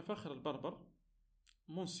Kitab Mafakhr al-Barbar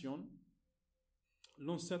mentionne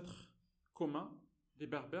l'ancêtre commun des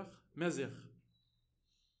Berbères, Mazir.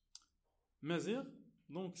 Mazir,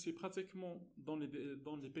 donc c'est pratiquement dans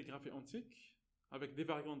l'épigraphie antique, avec des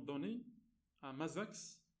variantes données à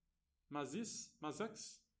Mazax, Mazis,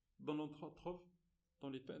 Mazax, dont on trouve dans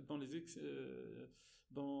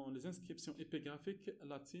les inscriptions épigraphiques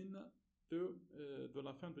latines de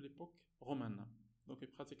la fin de l'époque romane. Donc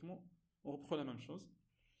pratiquement, on reprend la même chose.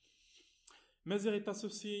 Mazir est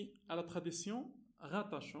associé à la tradition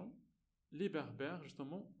rattachant les Berbères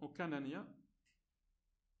justement aux Cananéens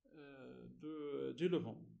du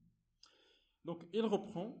Levant. Donc il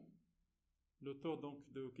reprend, l'auteur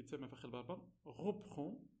donc de Kitab Mafakh al-Barbar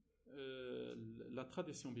reprend la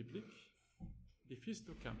tradition biblique des fils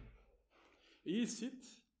de Cam. Et il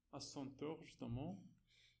cite à son tour justement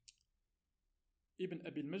Ibn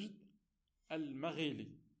Abi al-Majd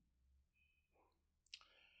al-Maghili.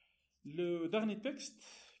 Le dernier texte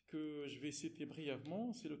que je vais citer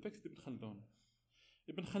brièvement, c'est le texte d'Ibn Khaldun.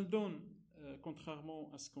 Ibn Khaldun,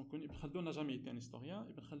 contrairement à ce qu'on connaît, Ibn Khaldun n'a jamais été un historien.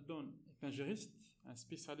 Ibn Khaldun est un juriste, un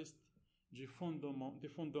spécialiste des fondements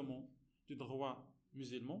du droit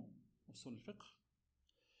musulman, au son fiqh.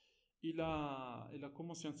 Il a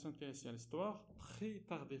commencé à s'intéresser à l'histoire très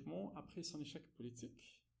tardivement après son échec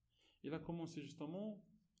politique. Il a commencé justement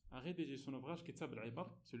à rédiger son ouvrage Kitab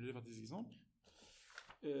al-Ibar, c'est le livre des exemples,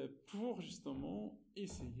 pour justement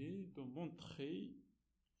essayer de montrer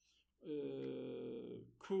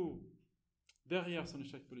que derrière son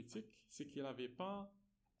échec politique, c'est qu'il n'avait pas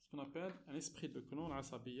ce qu'on appelle un esprit de clan,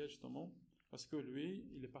 l'asabiyya justement, parce que lui,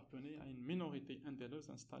 il appartenait à une minorité andalouse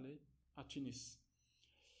installée à Tunis.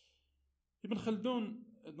 Ibn Khaldun,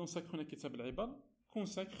 dans sa chronique Kitab al-Ibar,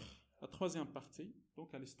 consacre la troisième partie,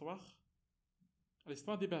 donc à l'histoire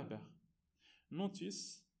des Berbères.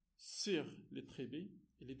 Notice sur les tribus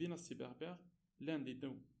et les dynasties berbères, l'un des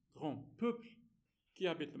deux grands peuples qui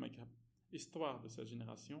habitent le Maghreb. Histoire de sa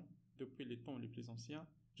génération, depuis les temps les plus anciens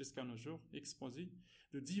jusqu'à nos jours, exposée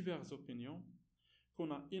de diverses opinions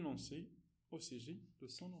qu'on a énoncées au sujet de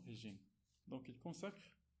son origine. Donc il consacre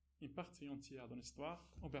une partie entière de l'histoire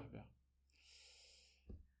aux Berbères.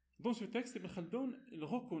 Dans ce texte, Ibn Khaldun, il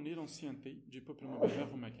reconnaît l'ancienneté du peuple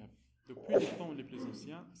berbère au Maghreb. Depuis les temps les plus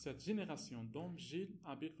anciens, cette génération d'hommes Gilles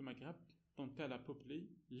habite le Maghreb dont elle a peuplé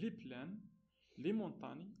les plaines, les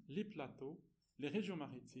montagnes, les plateaux, les régions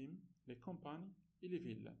maritimes, les campagnes et les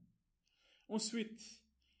villes. Ensuite,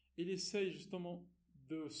 il essaye justement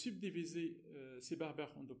de subdiviser ces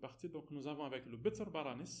berbères en deux parties. Donc nous avons avec le Betr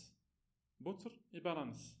Baranis, Betr et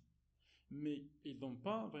Baranis. Mais ils n'ont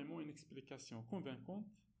pas vraiment une explication convaincante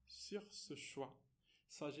sur ce choix.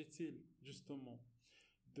 S'agit-il justement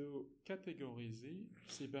de catégoriser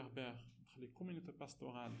ces berbères entre les communautés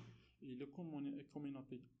pastorales et les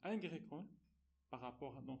communautés agricoles par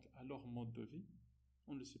rapport donc à leur mode de vie?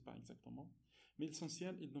 On ne le sait pas exactement. Mais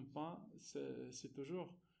l'essentiel, ils n'ont pas, c'est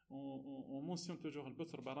toujours, on mentionne toujours le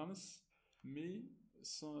Betr Baranis, mais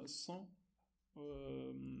sans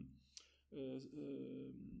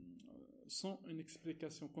une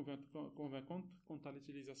explication convaincante quant à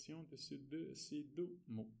l'utilisation de ces deux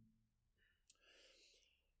mots.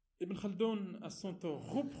 Ibn Khaldun, à son tour,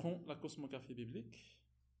 reprend la cosmographie biblique,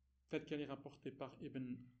 telle qu'elle est rapportée par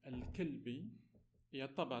Ibn al-Kalbi et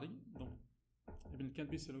at-Tabari. Donc, Ibn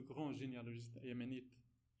al-Kalbi, c'est le grand généalogiste yéménite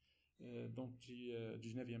donc du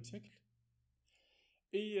 9e siècle.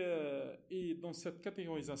 Et dans cette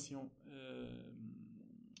catégorisation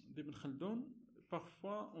d'Ibn Khaldun,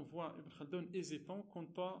 parfois on voit Ibn Khaldun hésitant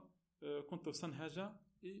quant au Sanhaja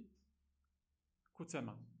et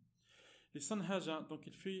Koutama. Les Sanhaja, donc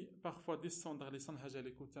il fait parfois descendre les Sanhaja et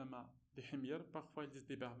les Koutama des Himyar, parfois ils disent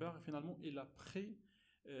des Berbères, et finalement il a pris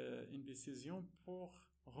une décision pour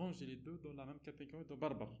ranger les deux dans la même catégorie de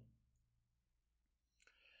barbares.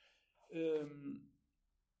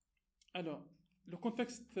 Alors, le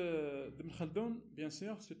contexte d'Ibn Khaldun, bien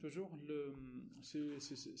sûr, c'est toujours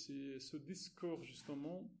ce discours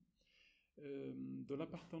justement de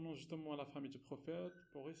l'appartenance justement à la famille du prophète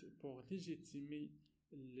pour légitimer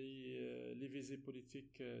les visées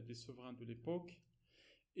politiques des souverains de l'époque.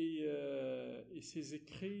 Et ces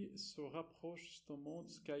écrits se rapprochent justement de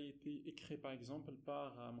ce qui a été écrit par exemple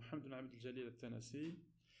par Mohammed ibn Abd al-Jalil al-Tanasi,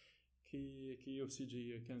 qui est aussi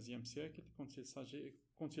du 15e siècle,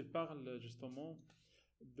 quand il parle justement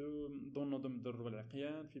dans Nadm Darr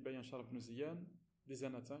al-Aqyan, fi Bayan Sharaf ibn Ziyan, des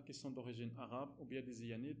Anata qui sont d'origine arabe ou bien des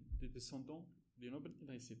Ziyanides, des descendants des nobles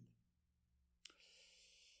idrissites.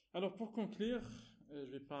 Alors pour conclure, je ne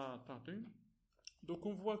vais pas tarder. Donc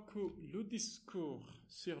on voit que le discours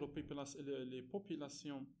sur les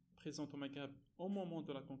populations présentes au Maghreb au moment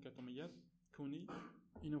de la conquête omeyyade connaît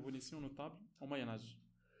une évolution notable au Moyen-Âge.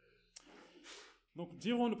 Donc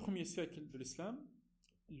durant le premier siècle de l'islam,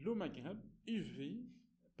 le Maghreb est vu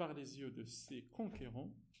par les yeux de ses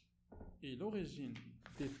conquérants et l'origine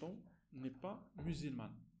des temps n'est pas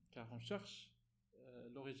musulmane, car on cherche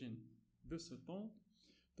l'origine de ce temps,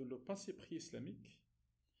 de le passé pré-islamique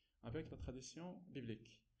avec la tradition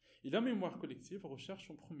biblique. Et la mémoire collective recherche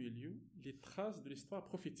en premier lieu les traces de l'histoire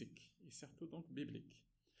prophétique, et surtout donc biblique.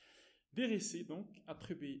 Des récits donc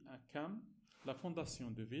attribués à Cam, la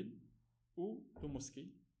fondation de ville ou de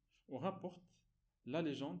mosquée, on rapporte la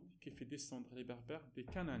légende qui fait descendre les Berbères des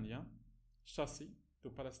Cananéens chassés de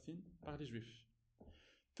Palestine par les Juifs.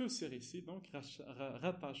 Tous ces récits donc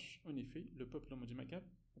rattachent en effet le peuple du Maghreb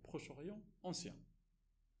au Proche-Orient ancien.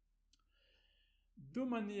 De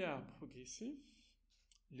manière progressive,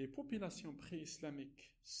 les populations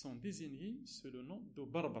pré-islamiques sont désignées sous le nom de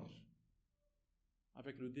Barbar,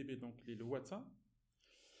 avec le début donc les Wata,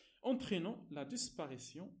 entraînant la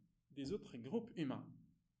disparition des autres groupes humains,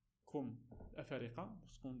 comme les Afariqa,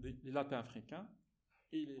 les Latins africains,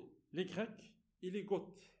 et les Grecs et les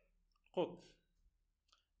Goths,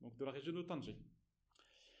 donc de la région de Tanger.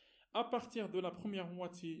 À partir de la première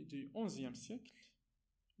moitié du XIe siècle,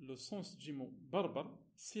 le sens du mot barbare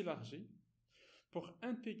s'élargit pour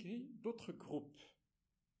intégrer d'autres groupes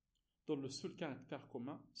dont le seul caractère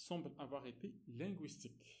commun semble avoir été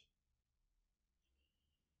linguistique.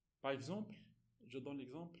 Par exemple, je donne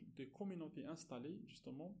l'exemple des communautés installées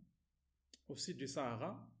justement au sud du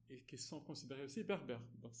Sahara et qui sont considérées aussi berbères.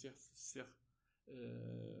 Donc c'est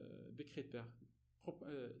des critères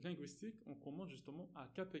linguistiques, on commence justement à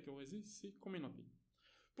catégoriser ces communautés.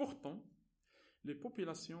 Pourtant, les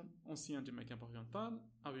populations anciennes du Maghreb oriental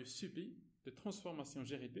avaient subi des transformations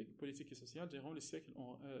juridiques, politiques et sociales durant les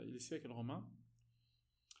siècles romains.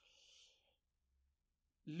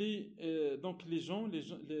 Donc les gens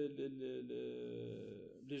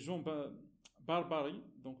barbares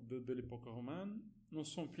donc de l'époque romaine ne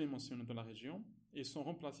sont plus mentionnés dans la région et sont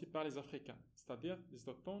remplacés par les Africains, c'est-à-dire les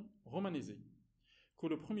autochtones romanisés, que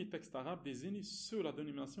le premier texte arabe désigne sous la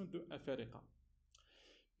dénomination de Afariqa.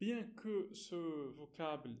 Bien que ce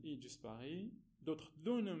vocable ait disparu, d'autres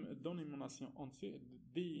dénominations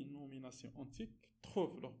antiques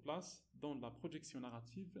trouvent leur place dans la projection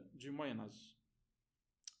narrative du Moyen-Âge,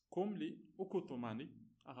 comme les Okotomani,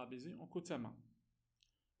 arabisés en Kotama,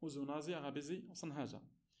 Ozonazi, arabisés en Sanhaja.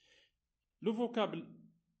 Le vocable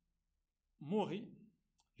Mori,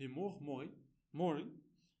 les Mori,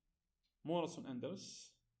 Morason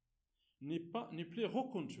Andalus, n'est plus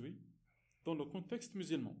reconduit dans le contexte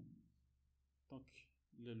musulman. Donc,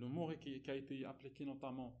 le mot qui a été appliqué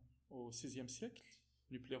notamment au VIe siècle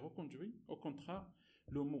n'est plus reconduit. Au contraire,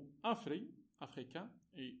 le mot africain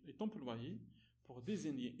est employé pour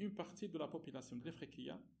désigner une partie de la population de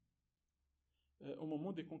l'Ifriqiya au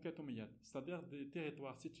moment des conquêtes omeyyades, c'est-à-dire des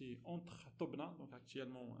territoires situés entre Tobna, donc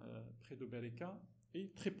actuellement près de Berika, et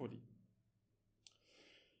Tripoli.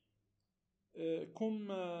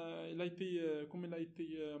 Comme il a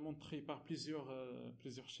été montré par plusieurs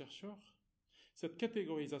chercheurs, cette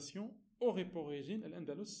catégorisation aurait pour origine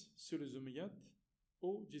l'Andalus sur les Omeyyades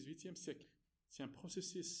au XVIIIe siècle. C'est un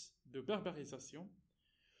processus de barbarisation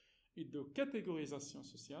et de catégorisation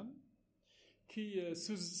sociale qui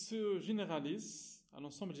se généralise à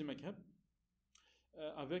l'ensemble du Maghreb,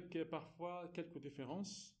 avec parfois quelques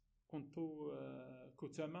différences quant aux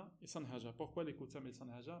Kotama et Sanhaja. Pourquoi les Kotama et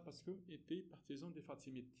Sanhaja? Parce qu'ils étaient partisans des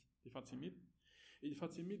Fatimides. Et les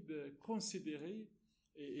Fatimides considéraient,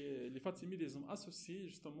 et les Fatimides les ont associés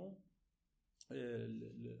justement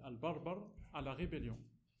al-Barbar à la rébellion.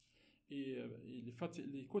 Et les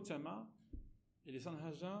Kotama et les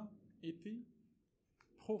Sanhaja étaient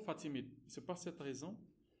pro-Fatimides. C'est par cette raison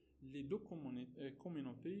les deux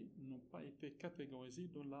communautés n'ont pas été catégorisées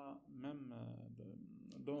dans la même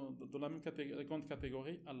grande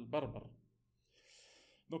catégorie al-Barbar.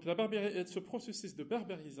 Donc ce processus de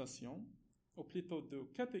barbarisation, ou plutôt de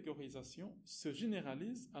catégorisation, se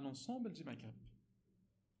généralise à l'ensemble du Maghreb.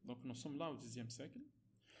 Donc nous sommes là au Xe siècle.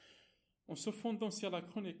 En se fondant sur la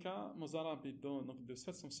Chronica Mozarabe de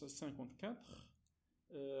 754,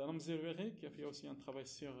 Ramzerwere, qui a fait aussi un travail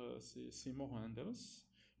sur ces morts en Andalus,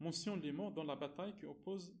 mentionne les morts dans la bataille qui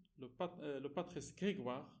oppose le patrice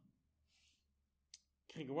Grégoire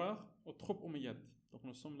aux troupes omeyyades. Donc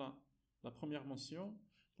nous sommes là, la première mention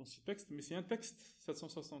dans ce texte, mais c'est un texte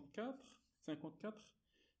 754,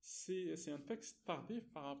 c'est un texte tardif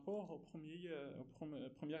par rapport aux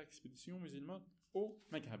premières expéditions musulmanes au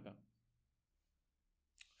Maghreb.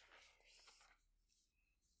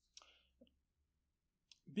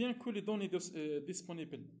 Bien que les données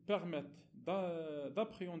disponibles permettent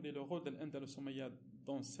d'appréhender le rôle de l'Andalus omeyyade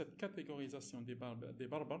dans cette catégorisation des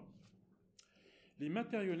barbares, les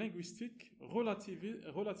matériaux linguistiques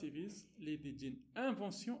relativisent les dites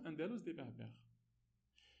inventions andalous des berbères,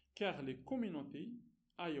 car les communautés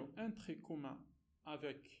ayant un trait commun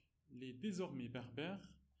avec les désormais berbères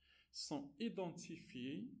sont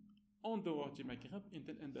identifiées en dehors du Maghreb,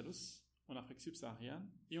 en Andalus, en Afrique subsaharienne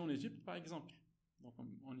et en Égypte par exemple. Donc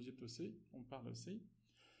en Égypte aussi, on parle aussi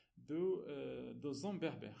de zones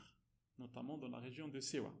berbères, notamment dans la région de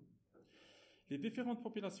Siwa. Les différentes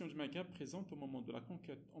populations du Maghreb présentes au moment de la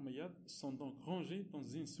conquête omeyyade sont donc rangées dans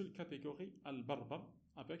une seule catégorie, al-Barbar,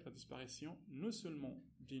 avec la disparition non seulement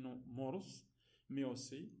du nom Moros, mais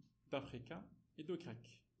aussi d'Africains et de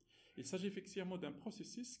Grecs. Il s'agit effectivement d'un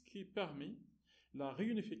processus qui permet la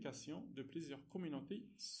réunification de plusieurs communautés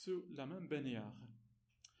sous la même bannière.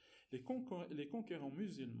 Les conquérants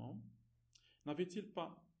musulmans n'avaient-ils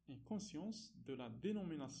pas une conscience de la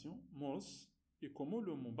dénomination Moros et comment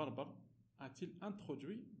le mot barbare a-t-il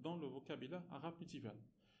introduit dans le vocabulaire arabe médiéval?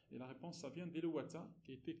 Et la réponse, ça vient d'Elouata,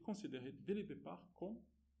 qui a été considéré dès le départ comme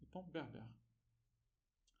étant berbère.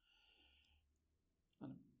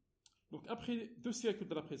 Voilà. Donc, après 2 siècles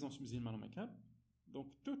de la présence musulmane au Maghreb, donc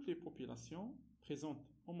toutes les populations présentes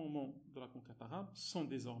au moment de la conquête arabe sont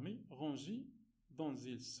désormais rangées dans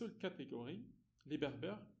une seule catégorie, les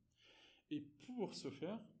berbères. Et pour ce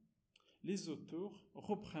faire, les auteurs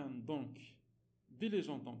reprennent donc des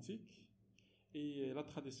légendes antiques et la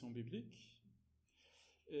tradition biblique.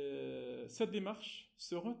 Cette démarche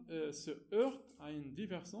se heurte à une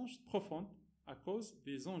divergence profonde à cause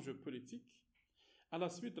des enjeux politiques à la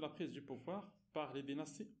suite de la prise du pouvoir par les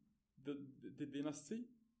dynasties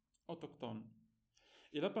autochtones.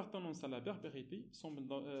 Et l'appartenance à la berbérité semble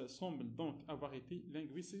donc avoir été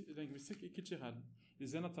linguistique et culturelle. Les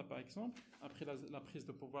Zenata, par exemple, après la prise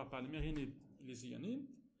de pouvoir par les Mérinides et les Ionides,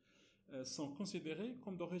 sont considérés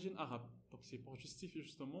comme d'origine arabe. Donc c'est pour justifier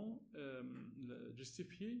justement,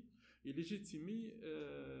 justifier et légitimer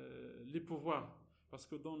les pouvoirs. Parce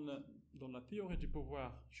que dans la théorie du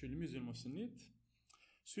pouvoir chez les musulmans sunnites,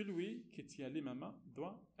 celui qui tient l'imama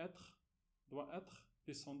doit être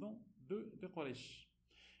descendant de Quraysh.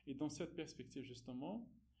 Et dans cette perspective justement,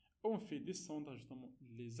 on fait descendre justement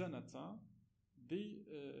les Anata des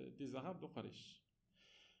Arabes de Quraysh.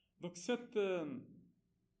 Donc cette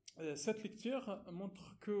lecture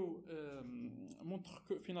montre que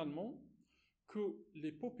finalement que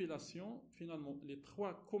les populations, finalement les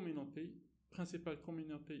 3 principales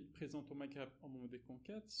communautés présentes au Maghreb au moment des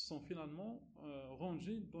conquêtes sont finalement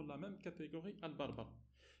rangées dans la même catégorie al-Barbar.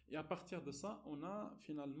 Et à partir de ça, on a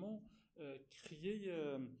finalement créé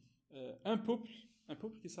un peuple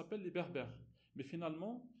qui s'appelle les Berbères. Mais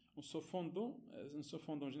finalement, en se fondant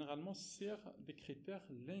généralement sur des critères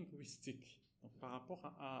linguistiques, donc par rapport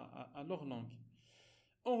à leur langue.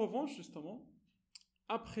 En revanche, justement,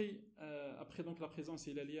 après donc la présence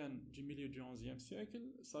hilalienne du milieu du XIe siècle,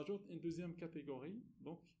 s'ajoute une deuxième catégorie,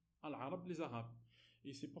 donc al-Arab, les Arabes.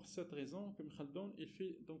 Et c'est pour cette raison que Khaldun,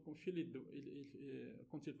 on fait les deux.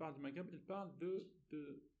 Quand il parle du Maghreb, il parle de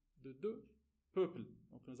 2 peuples.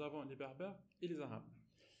 Donc nous avons les Berbères et les Arabes.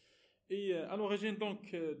 Et à l'origine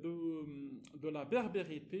donc de la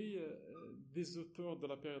berbérité des auteurs de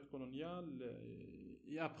la période coloniale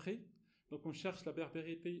et après, donc on cherche la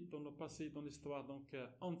berbérité dans le passé, dans l'histoire donc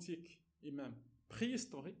antique et même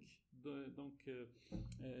préhistorique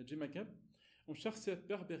du Maghreb. On cherche cette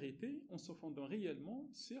berbérité en se fondant réellement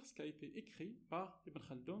sur ce qui a été écrit par Ibn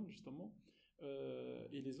Khaldun justement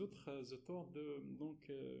et les autres auteurs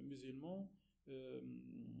musulmans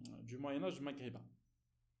du Moyen-Âge maghrébin.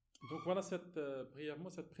 Donc voilà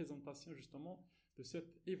brièvement cette présentation justement de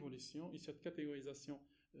cette évolution et cette catégorisation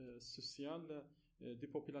sociale des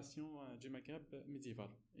populations du Maghreb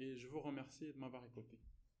médiéval. Et je vous remercie de m'avoir écouté.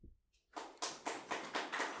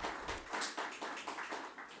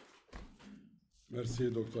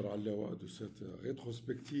 Merci, Dr Allawa, de cette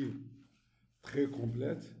rétrospective très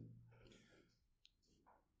complète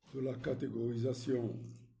de la catégorisation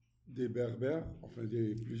des Berbères, enfin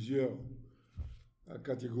des plusieurs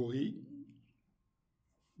catégories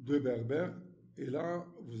de Berbères. Et là,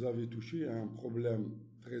 vous avez touché à un problème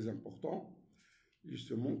très important,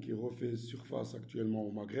 justement, qui refait surface actuellement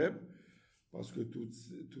au Maghreb, parce que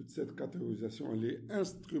toute cette catégorisation, elle est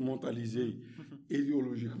instrumentalisée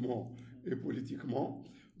idéologiquement et politiquement.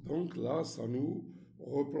 Donc là, ça nous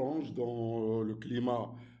replonge dans le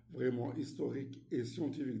climat vraiment historique et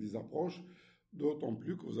scientifique des approches, d'autant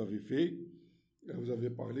plus que vous avez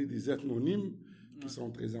parlé des ethnonymes qui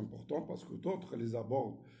sont très importants, parce que d'autres les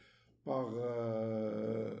abordent par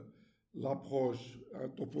l'approche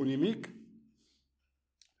toponymique.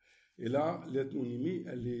 Et là, l'ethnonymie,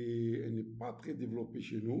 elle n'est pas très développée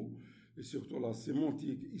chez nous, et surtout la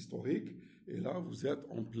sémantique historique. Et là, vous êtes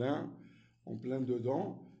en plein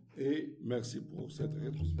dedans. Et merci pour cette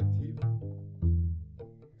rétrospective.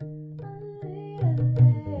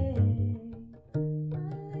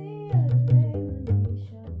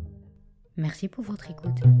 Merci pour votre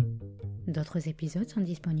écoute. D'autres épisodes sont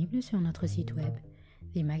disponibles sur notre site web,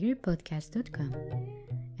 themaghribpodcast.com,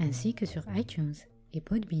 ainsi que sur iTunes et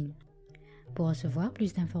Podbean. Pour recevoir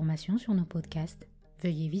plus d'informations sur nos podcasts,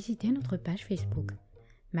 veuillez visiter notre page Facebook,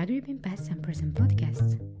 Maghreb in Past and Present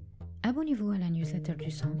Podcasts. Abonnez-vous à la newsletter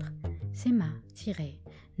du centre,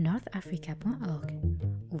 sema-northafrica.org,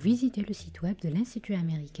 ou visitez le site web de l'Institut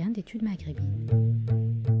américain d'études maghrébines.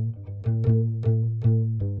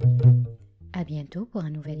 À bientôt pour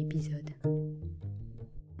un nouvel épisode.